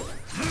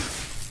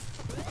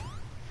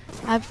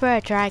 I prefer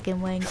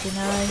dragon wings, you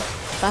know,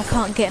 but I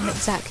can't get them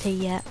exactly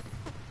yet.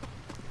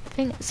 I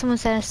think someone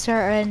said a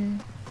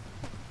certain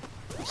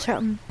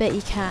bit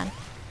you can.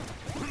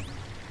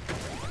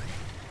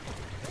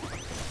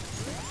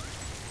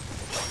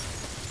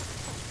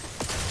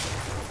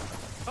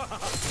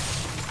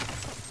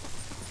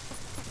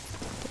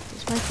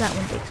 Just wait for that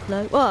one to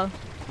explode. Whoa!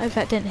 I hope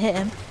that didn't hit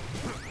him.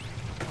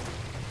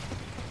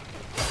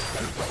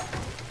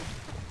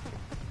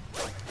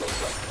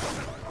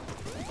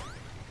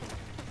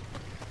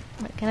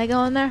 Right, can I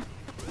go in there?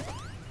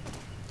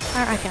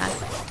 I can.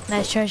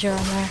 Nice treasure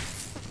on there.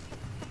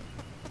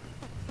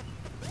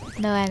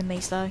 No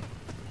enemies though.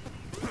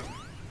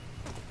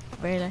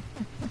 Really?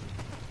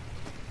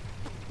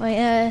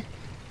 Wait,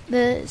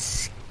 the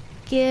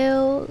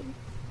skill...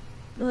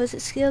 Was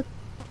it skill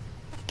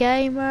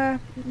gamer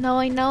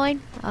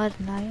 99? I don't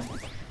know.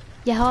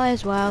 Yeah, hi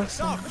as well.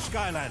 So. Dark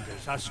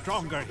Skylanders are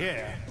stronger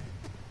here.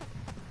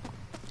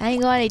 I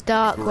ain't got any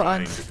dark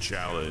Grind ones.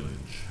 challenge.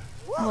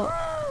 What?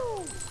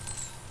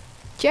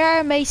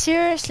 Jeremy,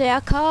 seriously,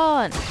 I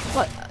can't.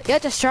 What? You're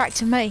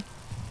distracting me.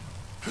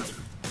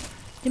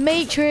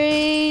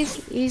 Demetrius,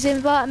 he's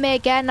inviting me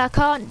again. I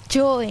can't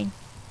join.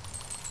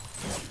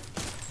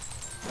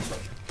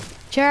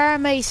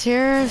 Jeremy,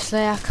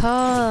 seriously, I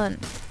can't.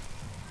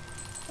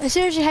 I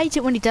seriously hate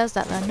it when he does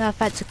that though. No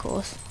offense, of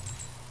course.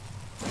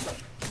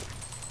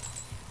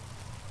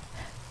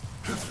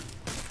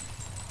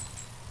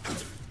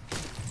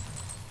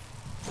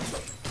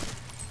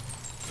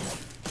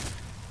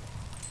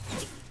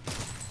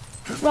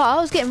 Right,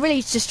 I was getting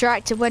really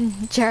distracted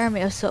when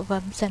Jeremy was sort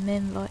of sent me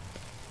an invite.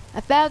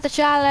 I failed the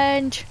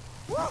challenge.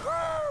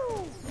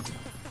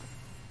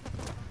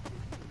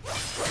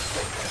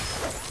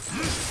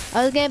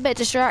 I was getting a bit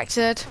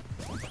distracted.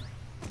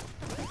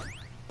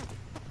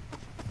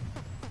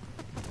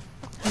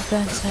 I was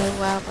going so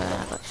well, but then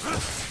I got...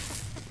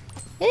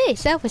 Hey,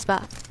 selfie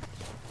spot.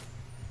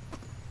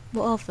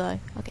 What of though?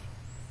 Okay.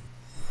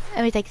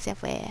 Let me take a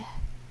selfie.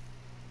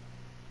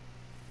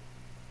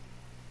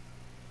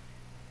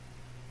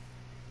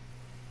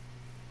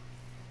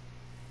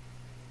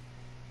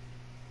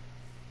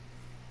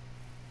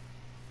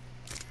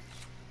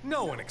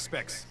 No one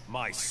expects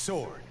my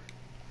sword.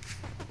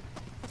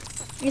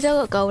 You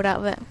still got gold out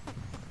of it.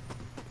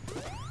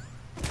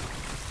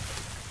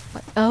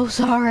 What? Oh,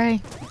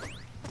 sorry.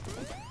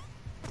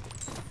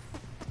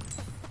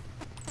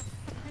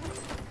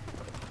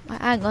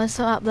 Hang on,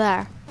 something up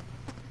there.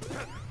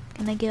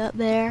 Can I get up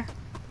there?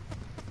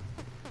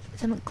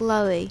 Something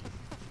glowy.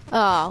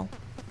 Oh.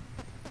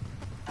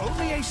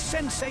 Only a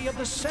sensei of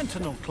the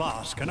Sentinel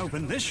class can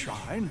open this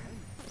shrine.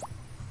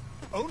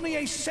 Only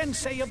a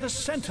sensei of the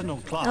Sentinel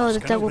class Oh, the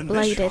can open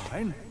this double-bladed.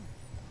 shrine.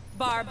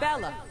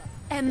 Barbella.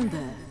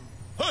 Ember.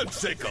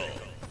 Hoodsicle.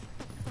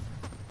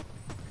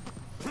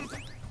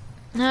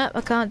 Nope,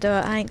 I can't do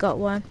it. I ain't got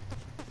one.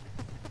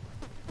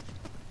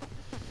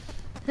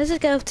 Let's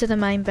just go to the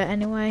main bit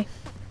anyway.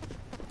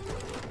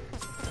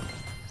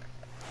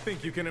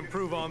 Think you can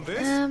improve on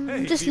this? I'm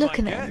Hey, just be my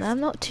looking at guest. them. I'm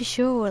not too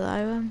sure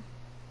though.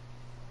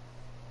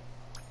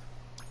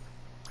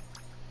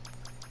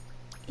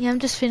 Yeah, I'm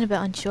just feeling a bit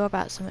unsure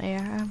about some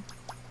here.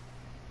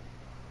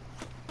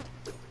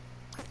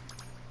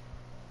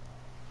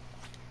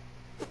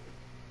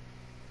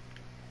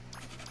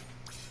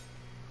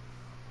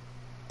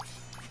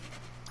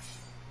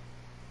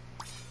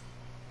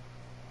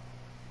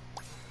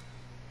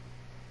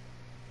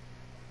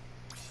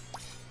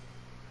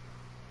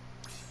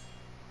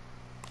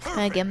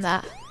 I give him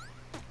that.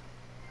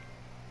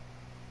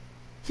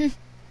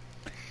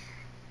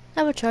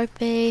 Another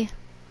trophy.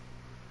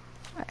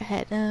 Right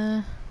head.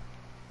 I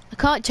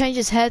can't change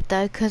his head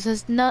though, because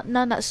there's none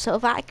that's sort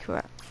of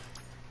accurate.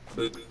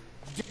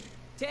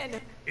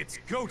 It's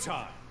go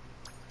time.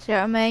 See what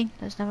I mean?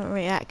 There's nothing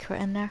really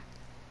accurate in there.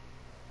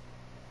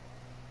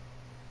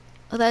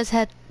 Although his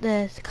head,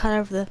 the colour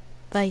of the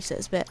face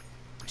is a bit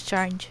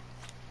strange.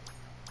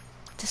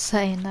 Just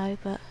saying though,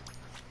 but.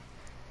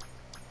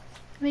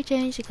 Let me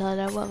change the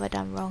colour. What have I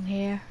done wrong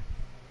here?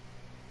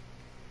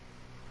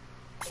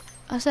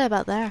 I'll say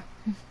about there.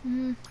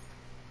 Okay,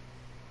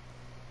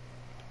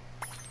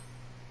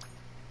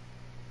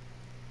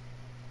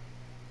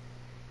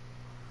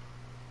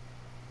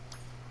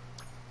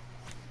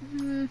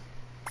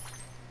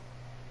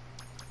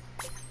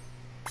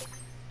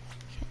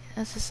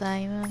 that's the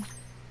same.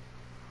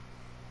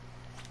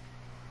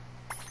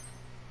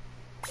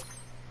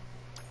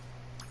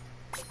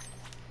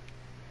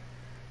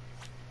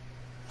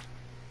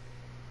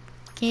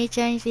 Can you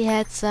change the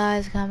head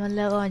size? 'Cause I'm a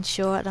little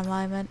unsure at the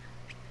moment.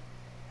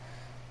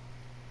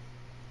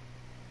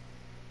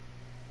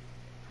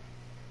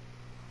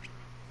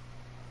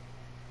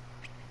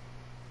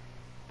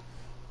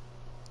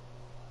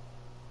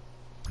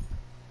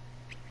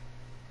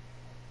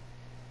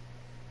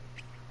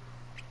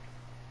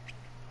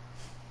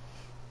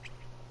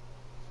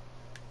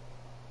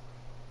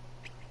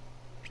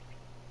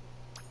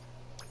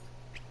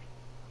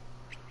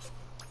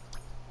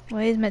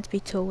 Well, he's meant to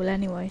be tall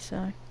anyway,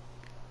 so.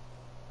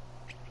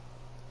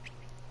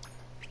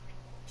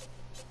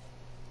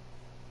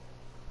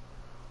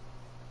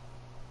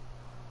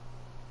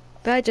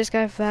 But I just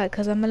go for that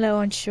because I'm a little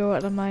unsure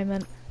at the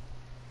moment.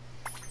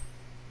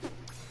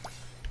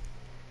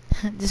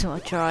 Just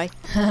want to try.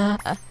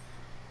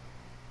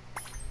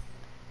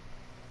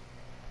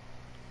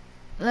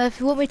 If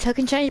you want me to, I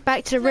can change it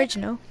back to the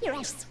original.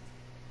 Yes.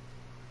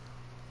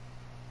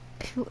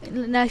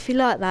 Now, if you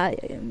like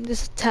that,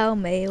 just tell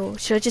me, or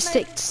should I just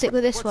stick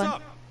with this one?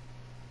 Up?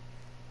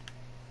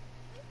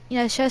 You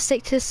know, should I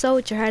stick to the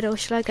soldier head, or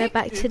should I go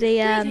back to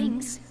the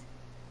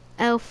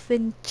elf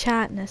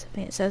enchantness? I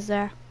think it says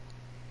there.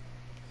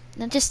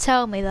 Now, just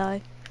tell me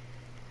though,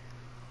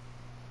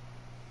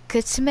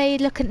 because to me,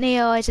 look at the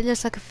eyes, it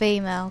looks like a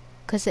female,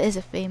 because it is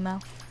a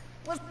female.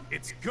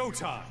 It's go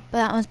time. But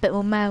that one's a bit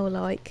more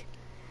male-like.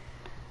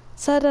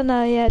 So I don't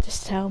know. Yeah,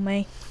 just tell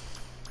me.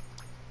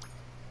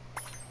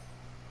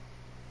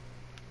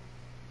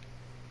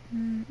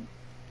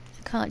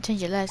 Can't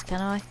change your legs, can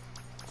I? I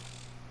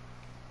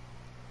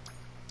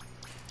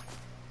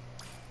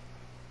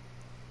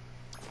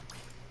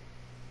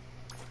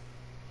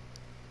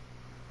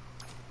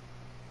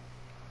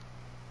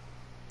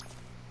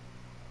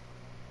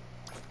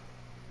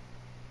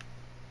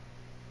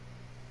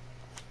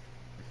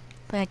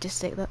think I just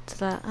stick that to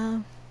that.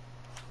 I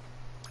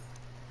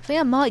think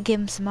I might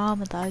give him some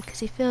armor though, because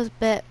he feels a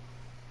bit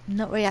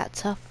not really that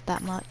tough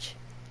that much.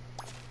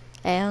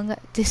 Hey, I'm gonna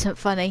do something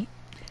funny.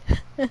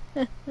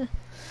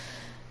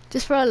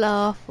 Just for a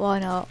laugh, why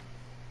not?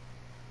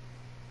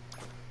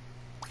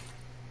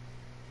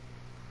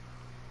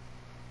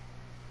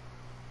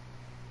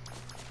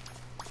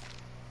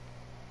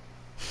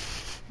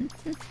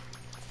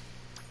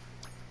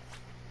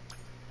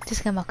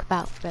 Just gonna muck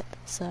about for it,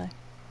 so.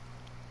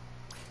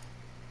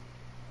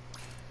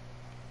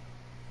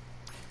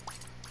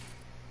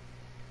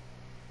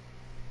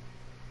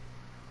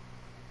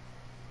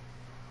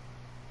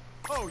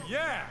 Oh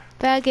yeah!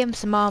 Better give him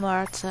some armor,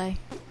 I'd say.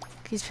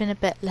 He's been a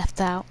bit left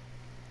out.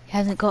 He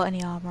hasn't got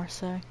any armor,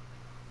 so.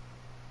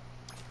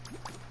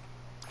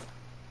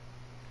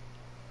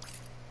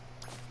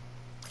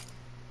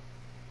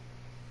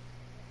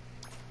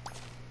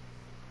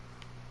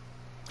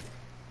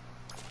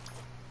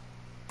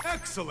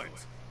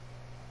 Excellent!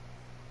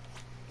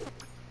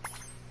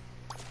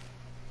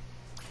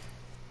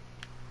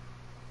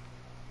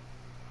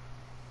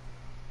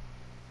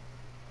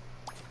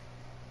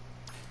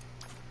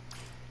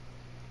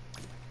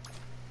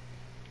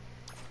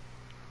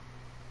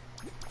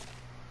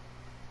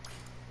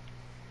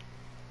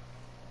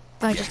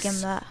 I'll just give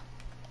him that.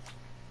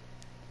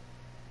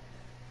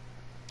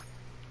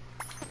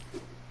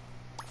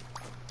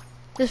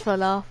 Just for a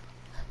laugh.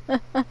 I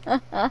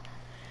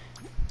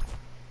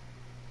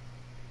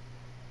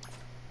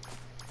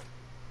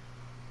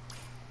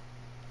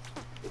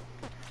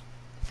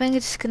think I'm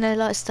just gonna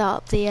like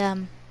start up the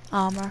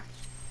armor.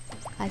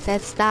 I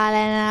said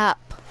styling it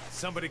up.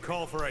 Somebody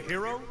call for a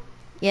hero?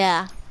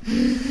 Yeah.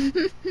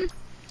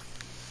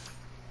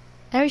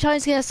 Every time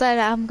he's gonna say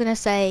that, I'm gonna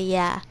say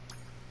yeah.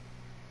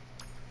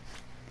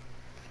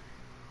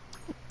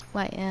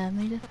 Wait,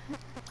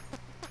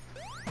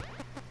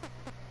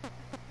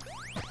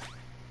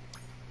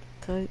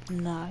 go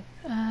no.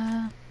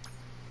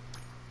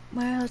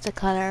 Where's the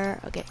color?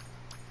 Okay.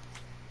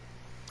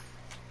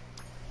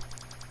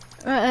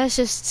 Right, let's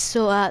just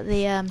sort out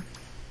the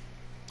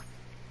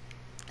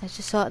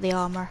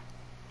armor.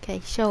 Okay,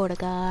 shoulder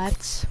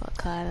guards. What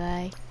color are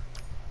they?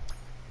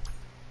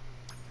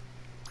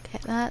 Okay,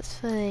 that's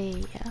for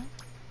the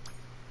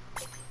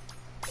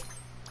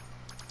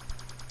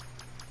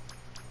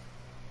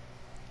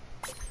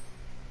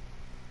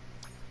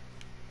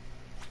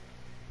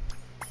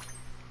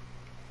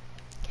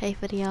okay,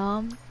 for the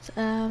arms.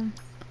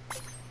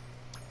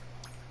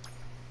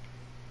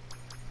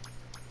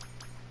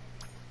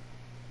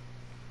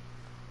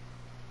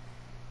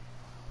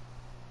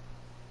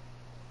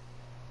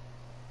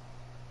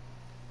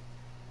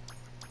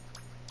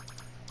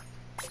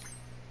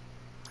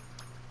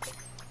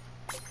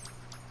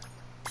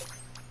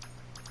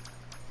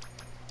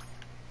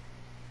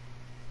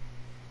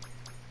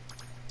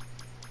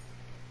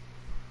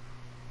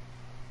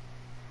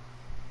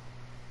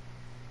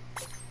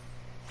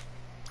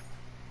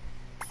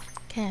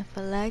 Okay,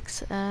 for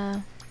legs,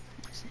 let's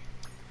see.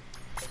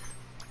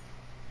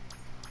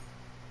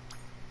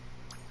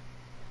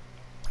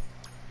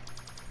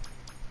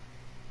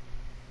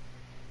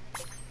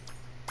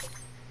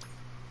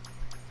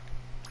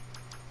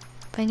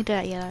 I think I do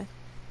that yellow.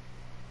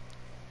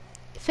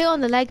 Feel on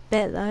the leg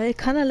bit though, it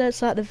kind of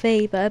looks like the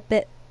V, but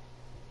a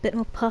bit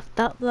more puffed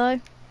up though.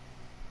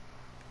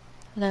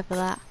 I'll go for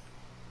that.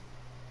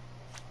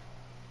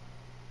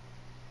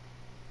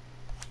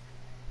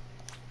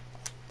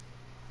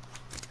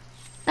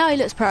 Now he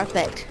looks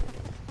perfect.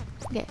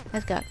 Okay,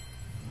 let's go.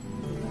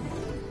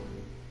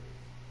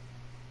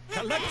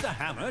 Collect the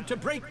hammer to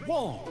break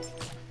wall.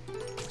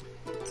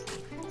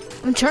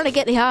 I'm trying to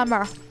get the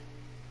hammer.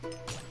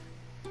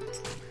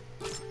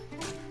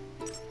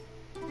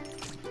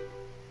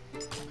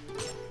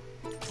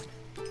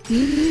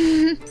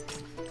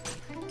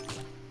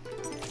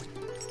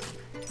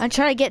 I'm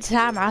trying to get to the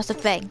hammer, that's the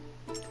thing.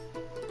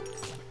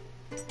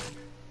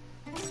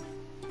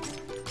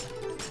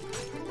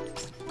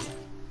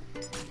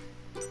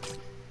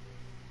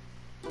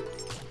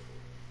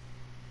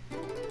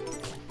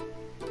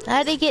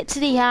 How do you get to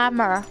the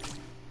hammer?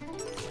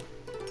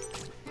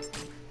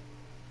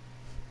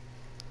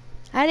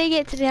 How do you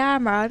get to the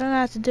hammer? I don't know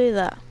how to do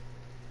that.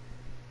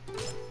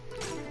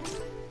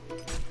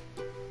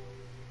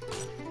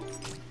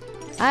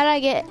 How do I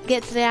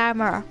get to the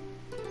hammer?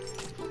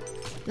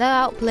 Let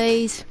out,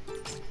 please.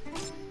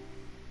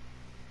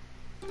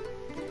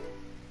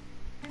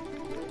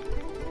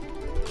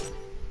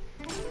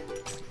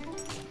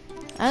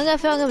 I'm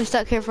gonna be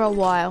stuck here for a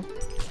while.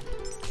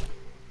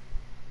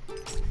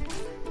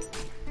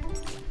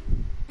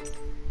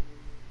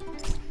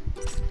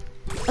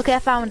 Okay, I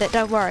found it,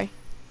 don't worry.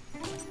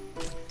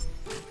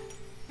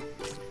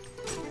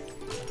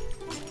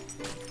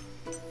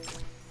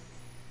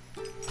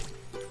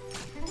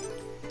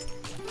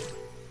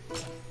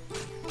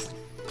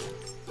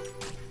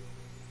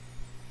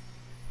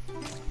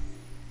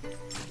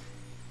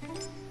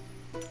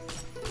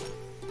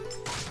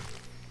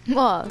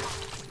 What?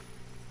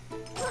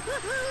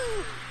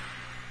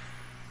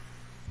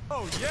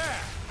 Oh, yeah!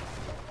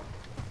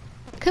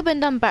 Could've been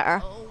done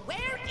better. Oh,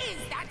 where is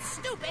that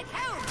stupid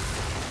helm?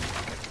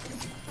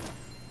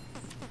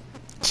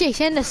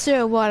 Jeez, in the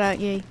sewer, why don't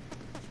you?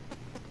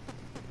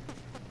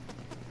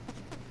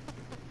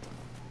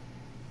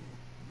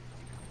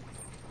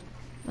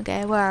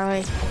 Okay, where are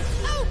we?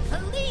 Oh,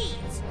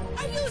 please!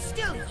 Are you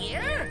still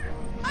here?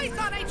 I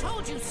thought I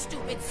told you,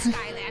 stupid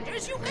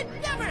Skylanders, you could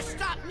never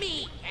stop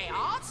me,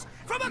 Chaos,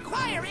 from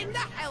acquiring the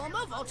Helm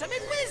of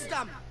Ultimate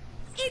Wisdom!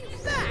 In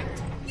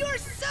fact, you're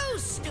so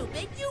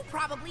stupid, you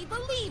probably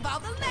believe all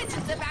the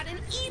legends about an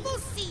evil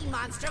sea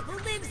monster who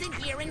lives in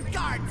here and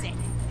guards it!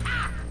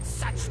 Ha!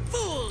 Such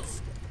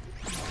fools!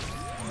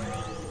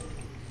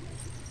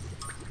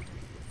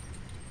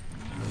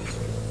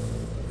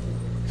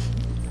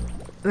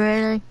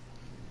 Really?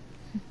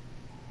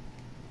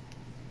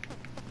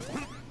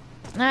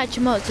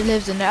 Natural monster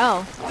lives in there.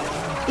 Oh,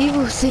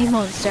 evil sea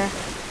monster.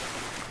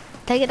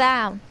 Take it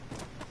down.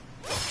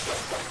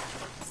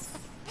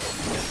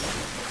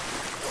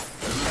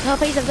 No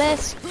piece of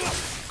this.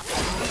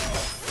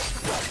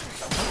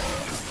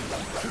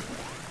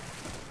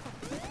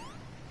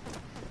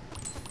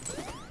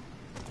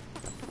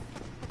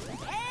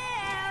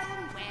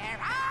 Helm, where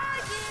are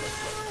you?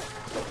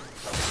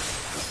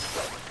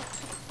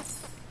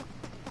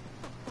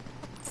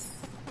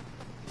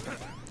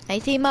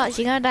 Ain't too much,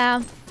 you're going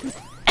down.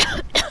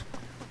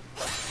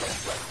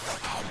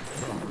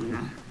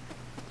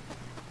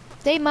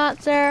 Sea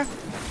monster.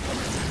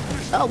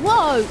 Oh,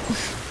 whoa!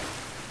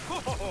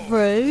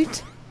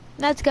 Rude.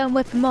 Now to go and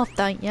whip him off,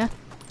 don't you?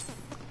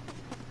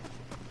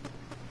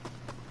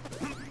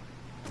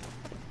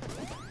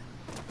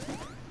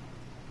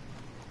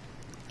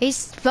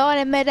 He's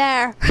flying in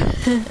midair.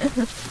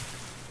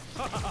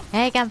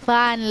 He can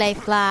finally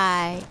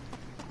fly.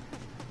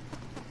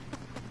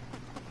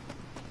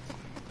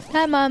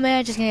 Come on, man.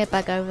 I'm just gonna get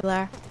back over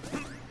there.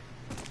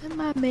 Come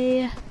on,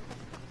 me.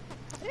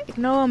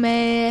 Ignore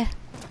me.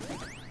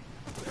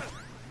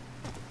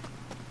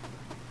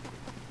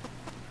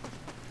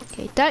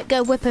 Okay, don't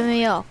go whipping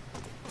me off.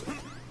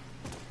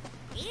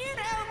 Here,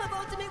 Helm of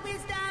Ultimate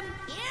Wisdom.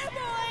 Here,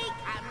 boy.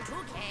 Come to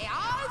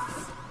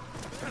Chaos.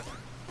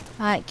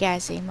 Alright,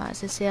 guys, see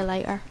you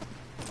later.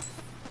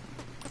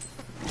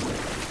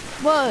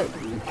 Whoa!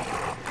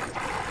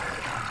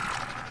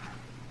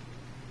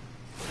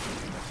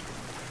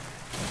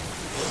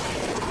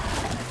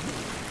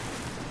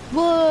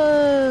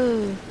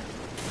 Whoa!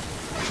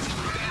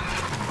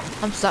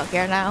 I'm stuck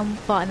here now. I'm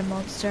fighting a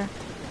monster.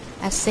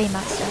 A sea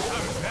monster.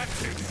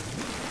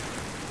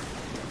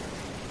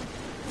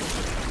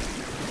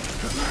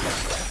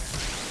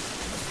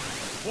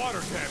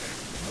 Water cannon.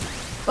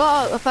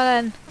 Oh, I fell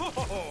in.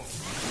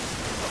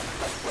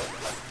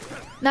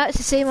 No, it's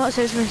a sea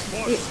monster. It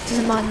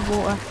doesn't mind the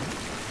water.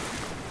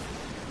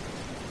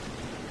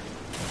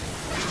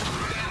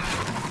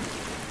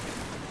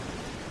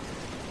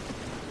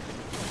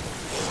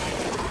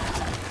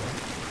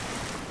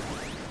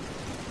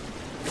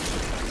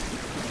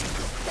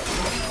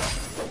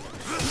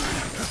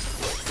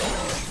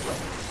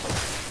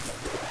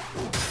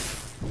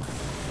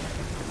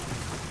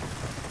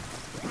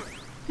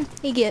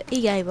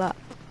 He gave up.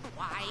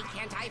 Why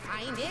can't I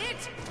find it?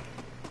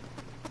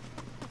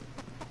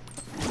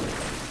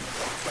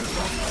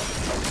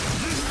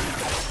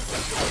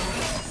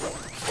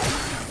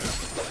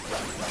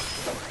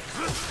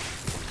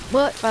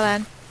 What,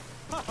 Fallon?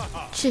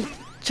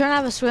 Try and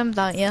have a swim,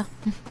 don't you?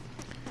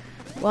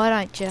 Why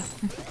don't you?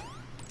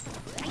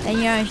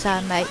 In your own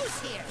time, mate.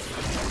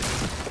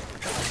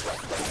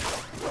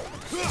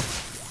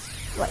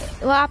 What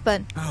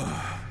happened?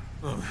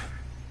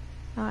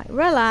 Alright,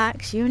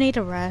 relax. You need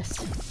a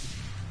rest.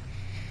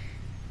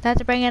 Time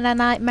to bring in a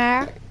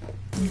nightmare?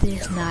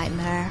 This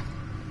nightmare.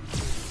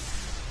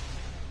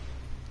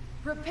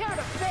 Prepare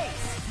to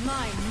face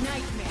my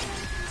nightmare.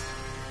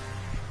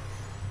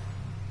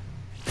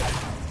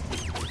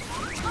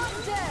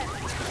 Undead.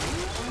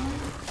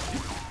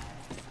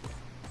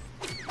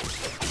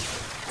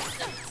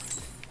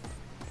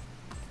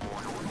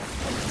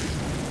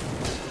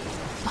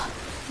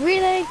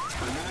 Really?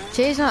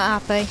 She's not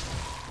happy.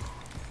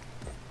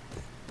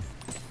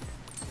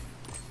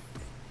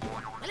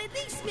 Well, at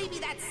least maybe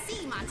that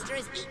sea monster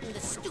has eaten the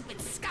stupid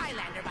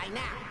Skylander by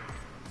now.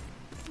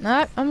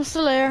 Nope, I'm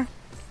still here.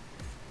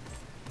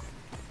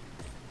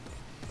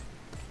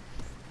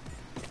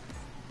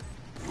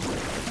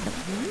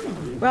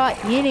 Right,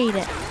 you need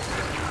it.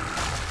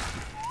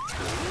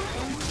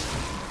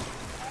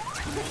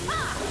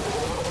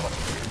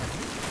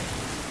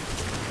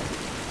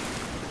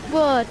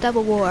 Whoa,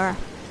 double water.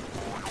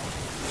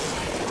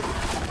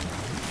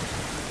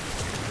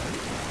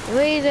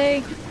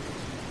 Easy.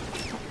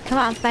 Come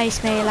out and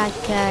face me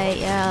like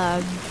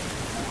a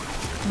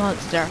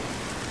monster.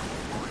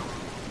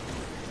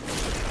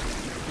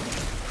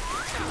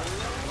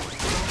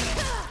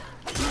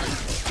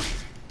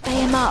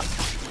 Pay him up.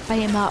 Pay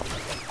him up.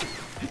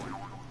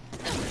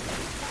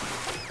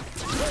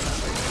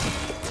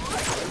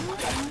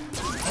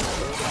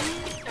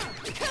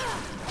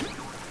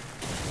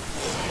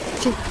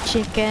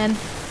 chicken.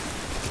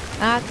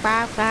 Back,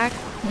 back, back.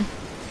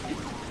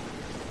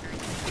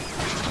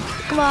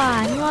 Come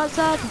on, you want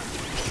some?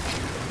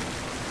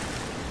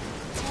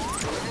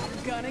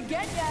 Gonna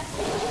get ya.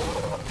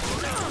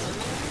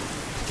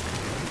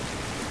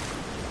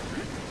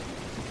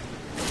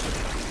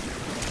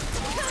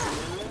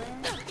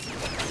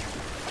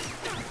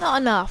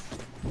 Not enough.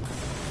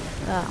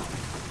 Oh.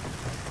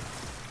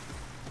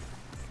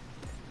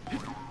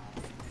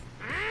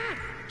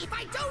 If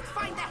I don't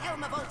find the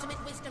Helm of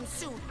Ultimate Wisdom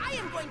soon, I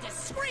am going to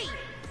scream!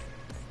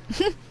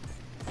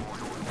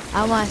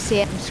 I want to see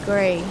him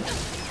scream.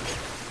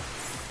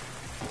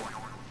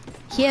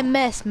 You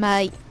missed,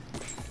 mate.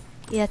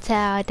 You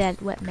tell I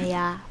didn't whip me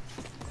off.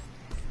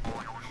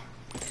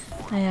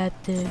 I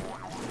had to.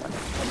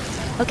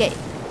 Okay.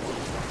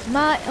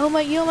 Oh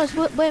my, you almost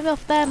whipped me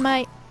off there,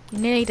 mate. You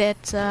nearly did,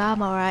 so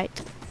I'm alright.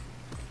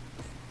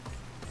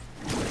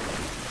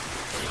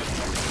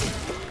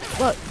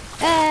 What?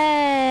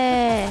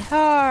 Hey!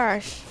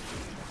 Harsh!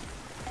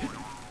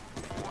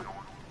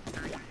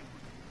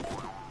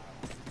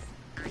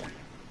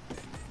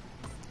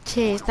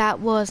 Jeez, that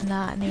was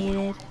not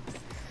needed.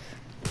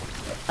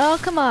 Oh,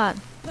 come on.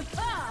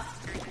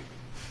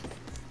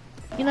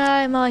 You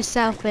know,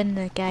 myself in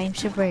the game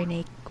should really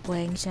need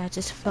wings. You know,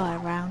 just fly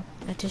around.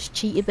 I just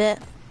cheat a bit.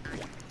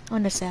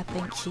 Honestly, I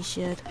think she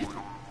should.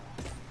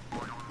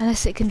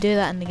 Unless it can do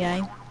that in the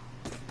game.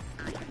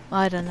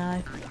 I don't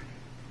know.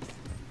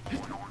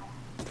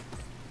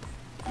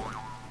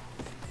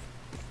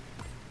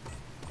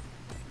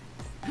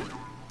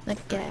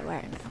 Okay,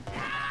 where now?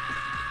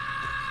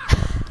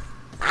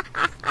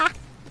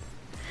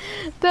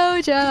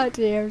 Told you not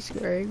to hear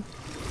scream.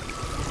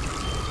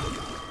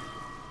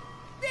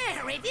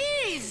 There it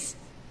is!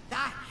 The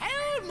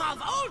Helm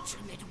of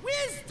Ultimate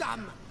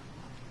Wisdom!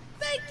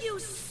 Thank you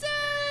so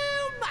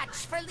much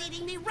for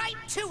leading me right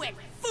to it,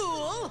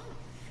 fool!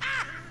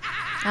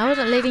 I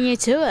wasn't leading you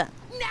to it.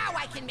 Now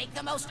I can make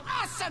the most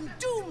awesome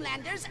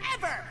Doomlanders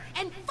ever,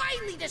 and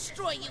finally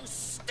destroy you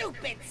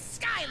stupid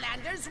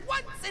Skylanders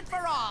once and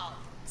for all!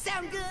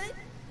 Sound good?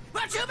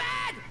 Well, too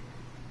bad!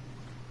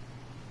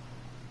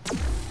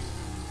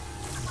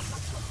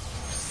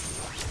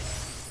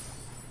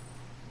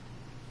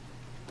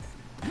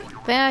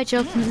 Their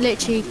job's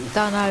literally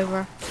done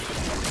over.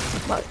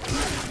 What?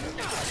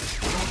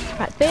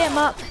 Right, beat him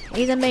up.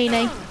 He's a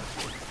meanie.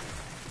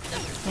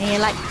 And you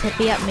like to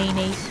beat up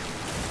meanies.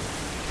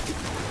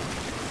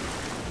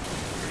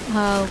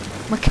 Oh,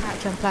 my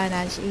character I'm playing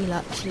as,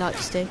 she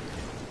likes to.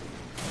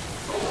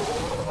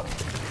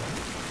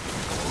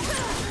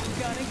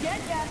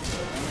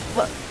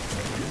 What?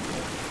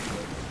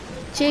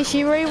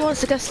 She really wants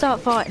to go start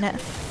fighting it.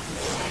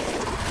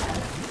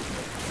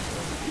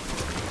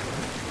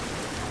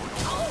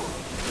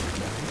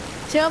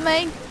 See what I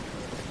mean?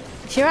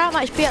 Sure, how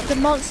much beat up the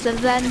monster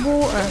than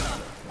water.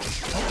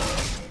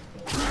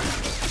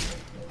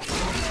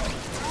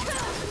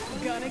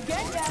 Gonna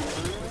get ya.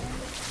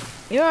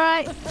 You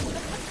alright?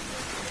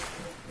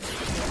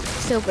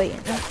 Still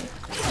beating her.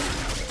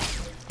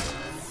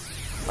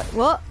 Wait,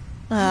 what?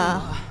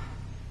 Ah.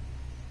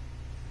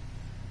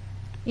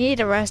 You need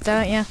a rest,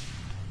 don't you?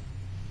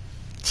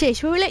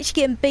 Jeez, we were literally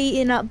getting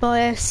beaten up by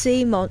a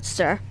sea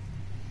monster.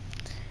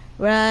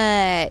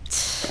 Right.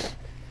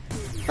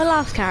 My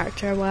last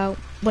character, well,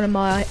 one of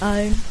my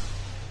own.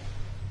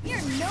 You're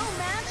no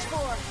match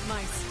for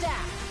my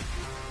staff.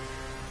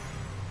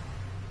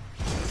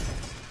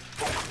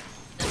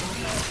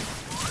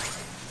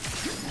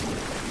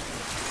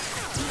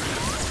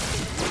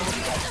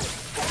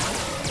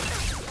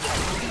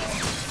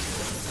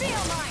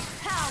 Feel my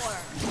power.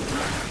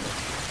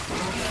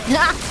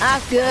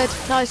 That's good.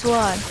 Nice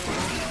one.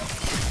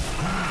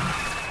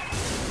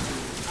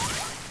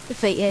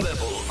 Defeated.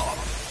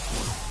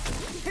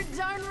 You're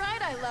darn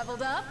right I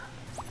leveled up.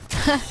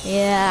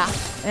 Yeah,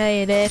 there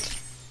you did.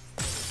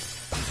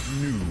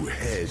 New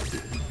head.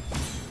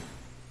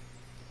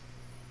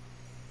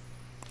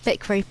 Bit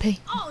creepy.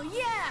 Oh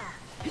yeah!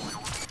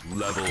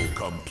 Level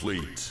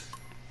complete.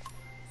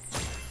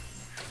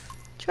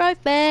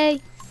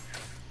 Trophy.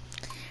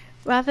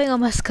 Well, I think all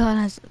my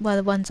Skylanders, well,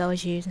 the ones I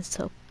was using,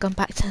 sort of gone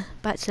back to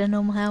the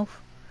normal health.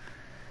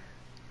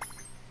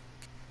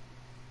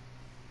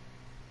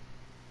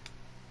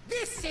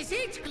 This is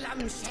it,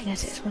 Glumshanks.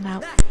 Yes, it's one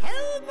out. The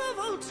Helm of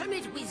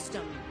Ultimate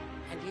Wisdom.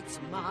 And it's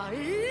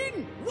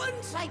mine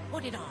once I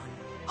put it on.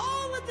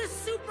 All of the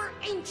super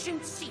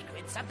ancient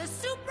secrets of the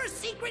super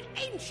secret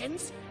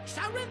ancients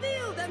shall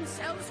reveal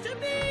themselves to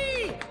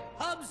me.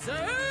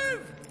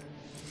 Observe!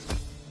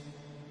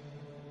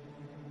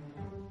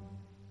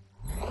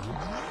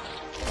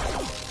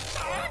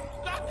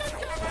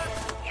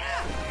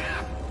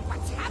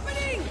 What's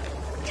happening?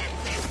 Get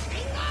this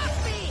thing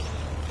off me!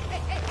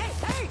 Hey, hey, hey,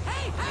 hey,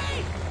 hey,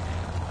 hey!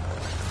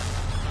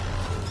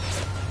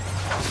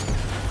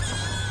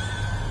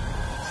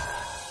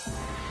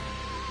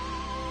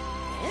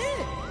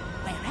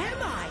 Where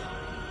am I?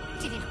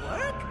 Did it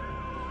work?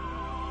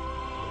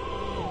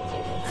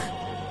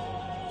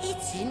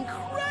 It's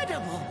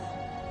incredible!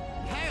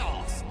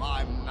 Chaos,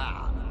 my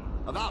man.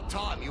 A About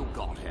time you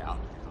got here.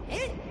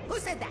 Eh? Who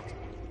said that?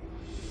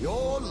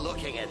 You're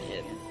looking at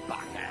him,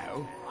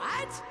 bucko.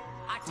 What?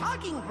 A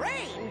talking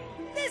brain?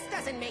 This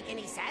doesn't make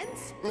any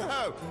sense.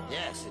 No,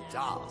 yes, it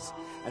does.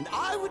 And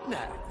I would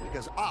know,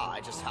 because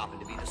I just happen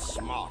to be the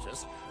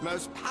smartest,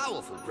 most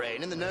powerful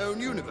brain in the known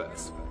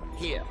universe.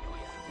 Here,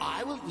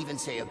 I will even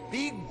say a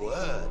big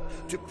word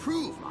to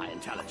prove my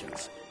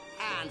intelligence.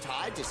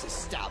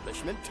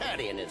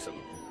 Anti-disestablishmentarianism.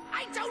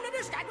 I don't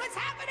understand what's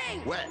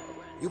happening! Well,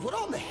 you put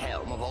on the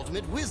helm of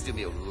ultimate wisdom,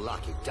 you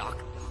lucky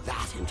duck.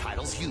 That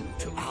entitles you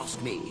to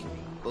ask me,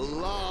 the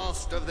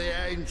last of the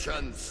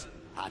ancients,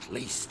 at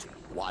least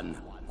one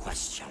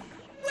question.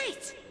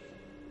 Wait!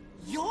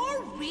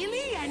 You're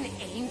really an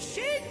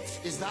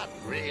ancient? Is that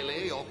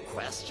really your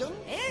question?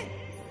 Eh?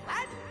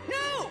 What?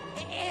 No!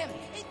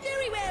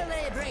 Very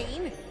well,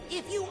 Brain.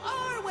 If you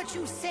are what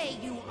you say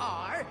you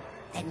are,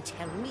 then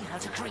tell me how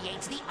to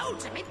create the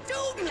ultimate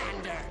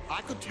Doomlander.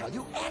 I could tell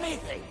you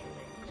anything.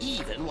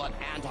 Even what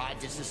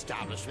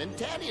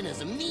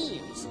anti-disestablishmentarianism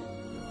means.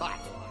 But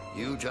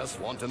you just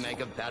want to make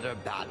a better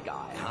bad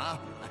guy, huh?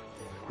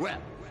 Well,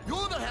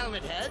 you're the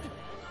helmet head.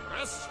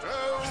 Presto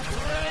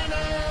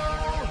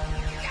Reno!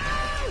 Go!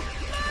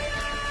 My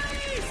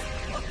eyes!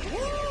 Woo! Woo!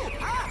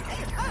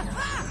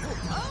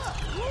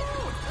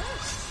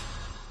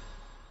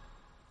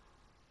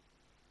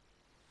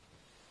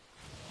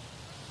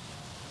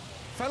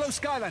 Fellow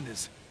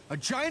Skylanders, a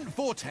giant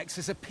vortex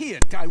has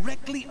appeared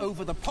directly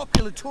over the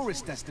popular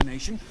tourist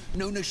destination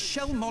known as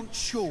Shellmont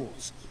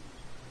Shores.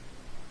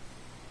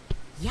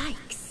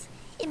 Yikes.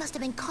 It must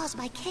have been caused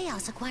by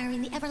Chaos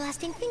acquiring the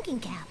Everlasting Thinking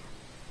Cap.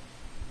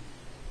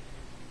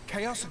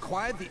 Chaos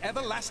acquired the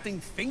Everlasting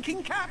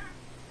Thinking Cap?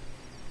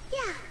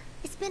 Yeah,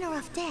 it's been a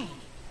rough day.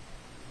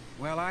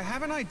 Well, I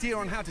have an idea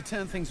on how to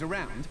turn things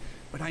around,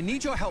 but I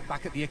need your help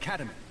back at the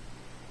Academy.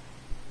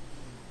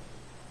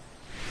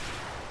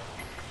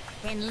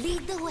 Then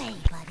lead the way,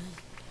 buddy.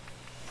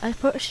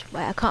 Wait,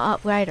 I can't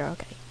upgrade her,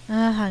 okay.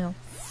 Hang on.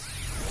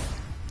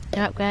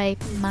 Upgrade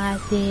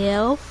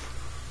myself.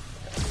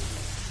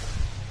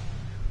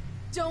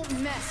 Don't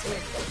mess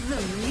with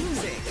the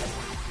music.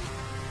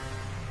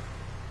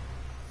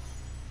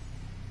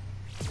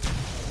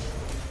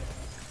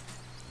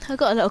 I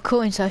got a little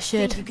coin, so I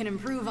should. Think you can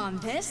improve on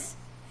this?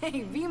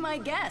 Hey, be my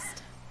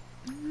guest.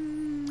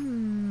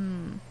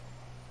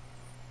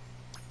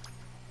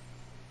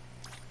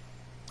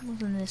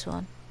 What's in this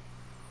one?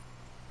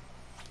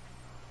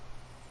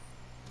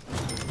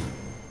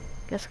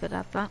 Guess I could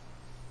have that.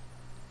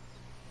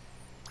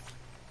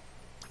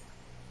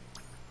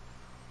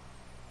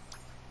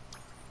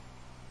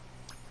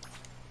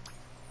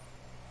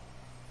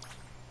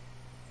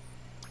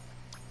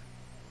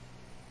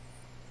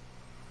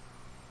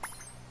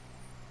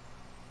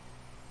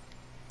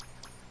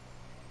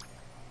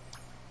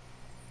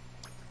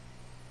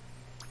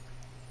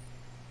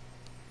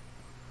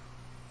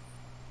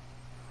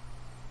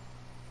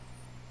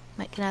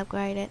 Can I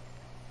upgrade it?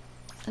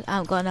 I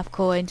haven't got enough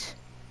coins.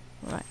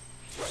 Right.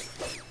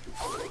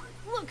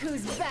 Look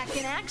who's back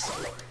in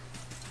action.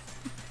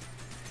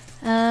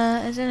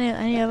 Is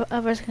any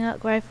others can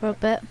upgrade for a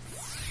bit?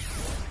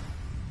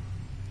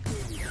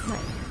 Right.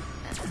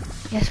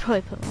 Yes,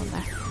 probably put one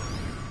there.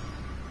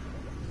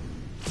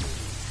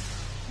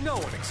 No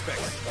one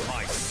expects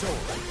my soul.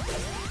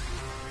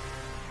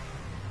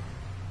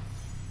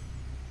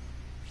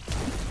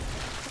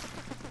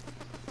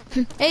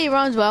 He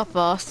runs well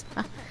fast.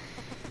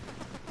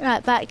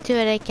 Right, back to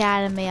the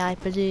academy, I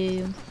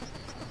presume.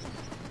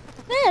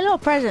 Yeah, a lot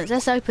of presents.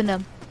 Let's open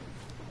them.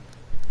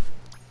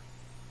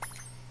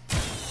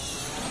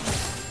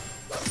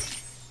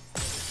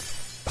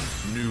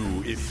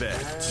 New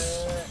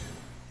effects.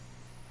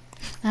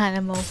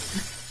 Animal.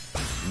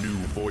 New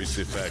voice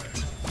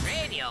effect.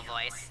 Radio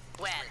voice.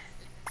 Well,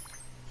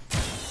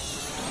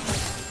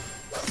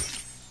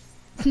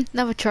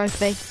 Another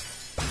trophy.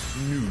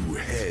 New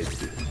head.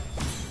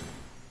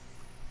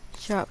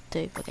 Sharp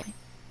tooth, okay.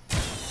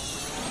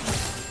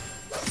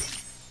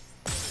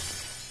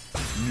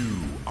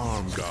 New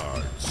arm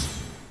guards.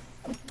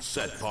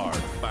 Set part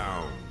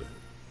found.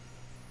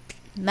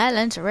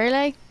 Melons,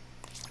 really?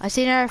 I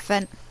seen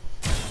everything.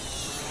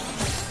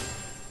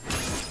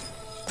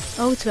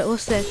 Ultimate,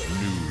 what's this?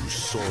 New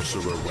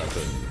sorcerer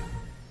weapon.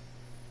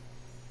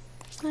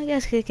 I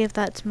guess I could give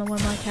that to one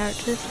of my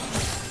characters.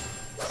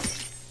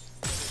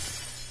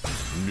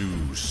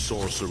 New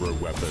sorcerer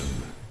weapon.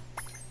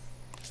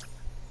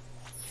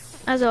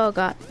 That's all I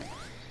got.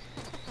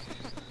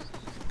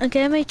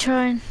 Okay, let me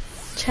try and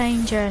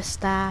change her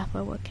staff.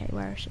 Oh, okay,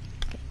 where is she?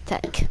 Okay,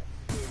 tech.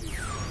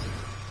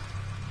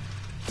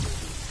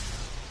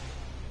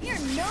 You're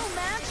no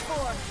match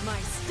for my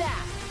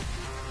staff.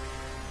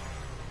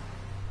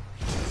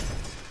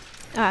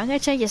 Alright, I'm gonna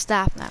change your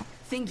staff now.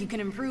 Think you can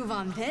improve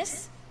on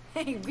this?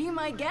 Hey, be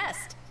my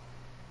guest.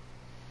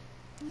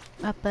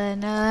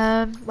 Weapon,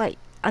 wait,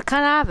 I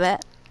can't have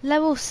it.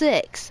 Level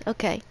 6,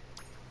 okay.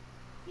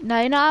 No,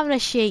 you're not having a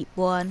sheep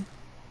one.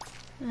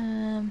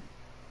 And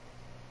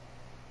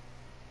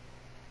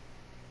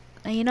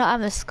you're not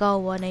having a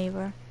skull one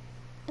either.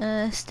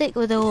 Stick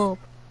with the orb.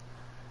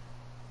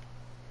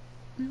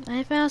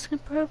 Anything else I can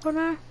improve on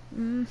her?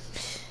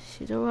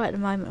 She's alright at the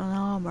moment on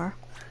armor.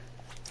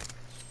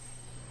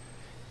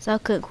 So I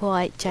couldn't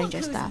quite change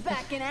her stuff.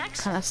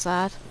 Kind of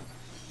sad.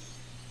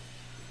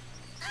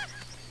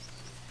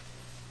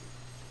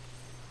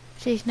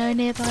 She's no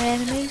nearby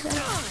enemies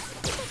then?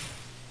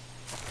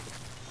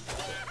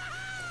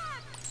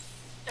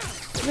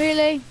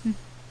 Really?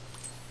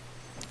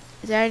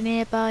 Is there any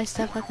nearby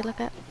stuff I could look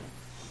at?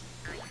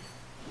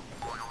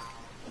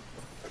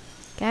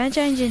 Can I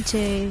change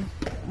into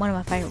one of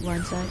my favourite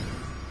ones though?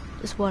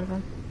 Just one of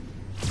them.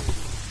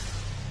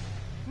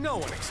 No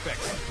one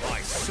expects my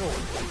sword.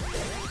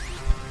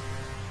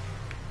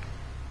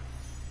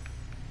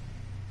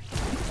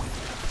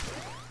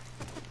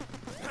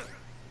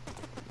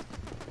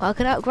 Well, I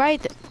could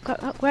upgrade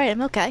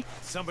him, okay.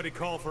 Somebody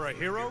call for a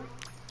hero?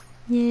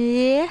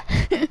 Yeah.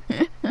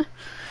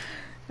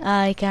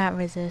 I can't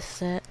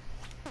resist it.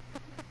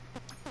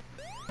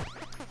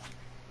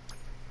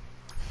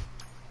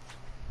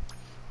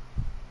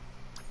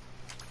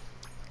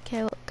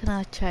 Okay, what can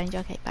I change?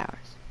 Okay, powers.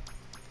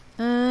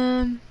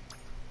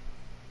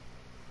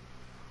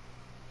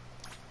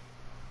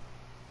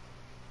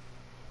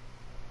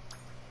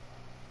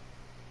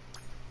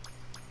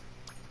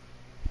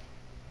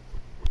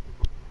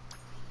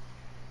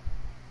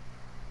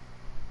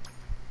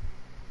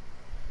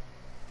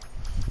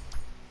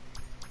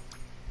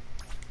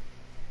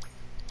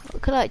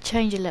 What could I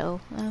change a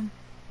little?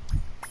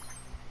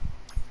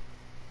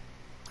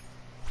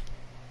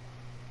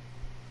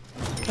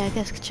 Okay, I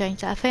guess I could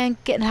change that. I think I'm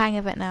getting the hang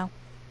of it now.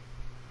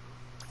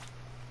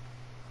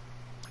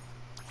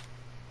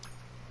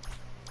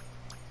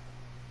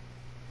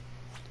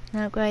 Can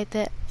I upgrade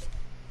it?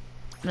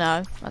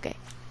 No. Okay.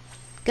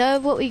 Go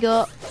with what we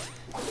got.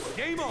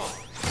 Game on!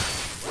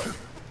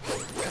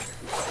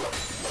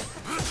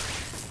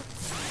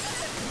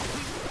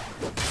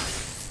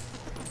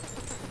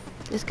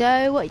 Just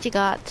go what you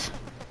got.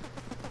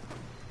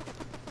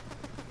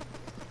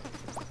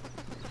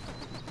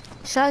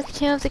 Shall I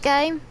continue with the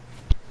game?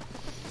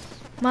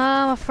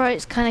 Well, my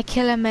throat's kind of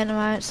killing me at the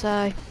moment,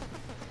 so...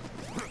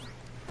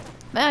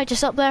 No,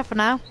 just up there for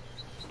now.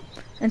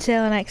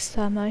 Until next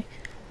time, though.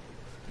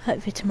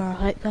 Hopefully tomorrow,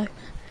 I hope, though.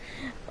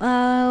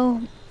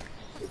 Well...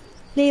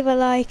 Leave a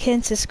like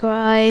and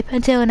subscribe.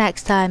 Until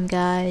next time,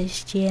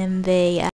 guys. GMV.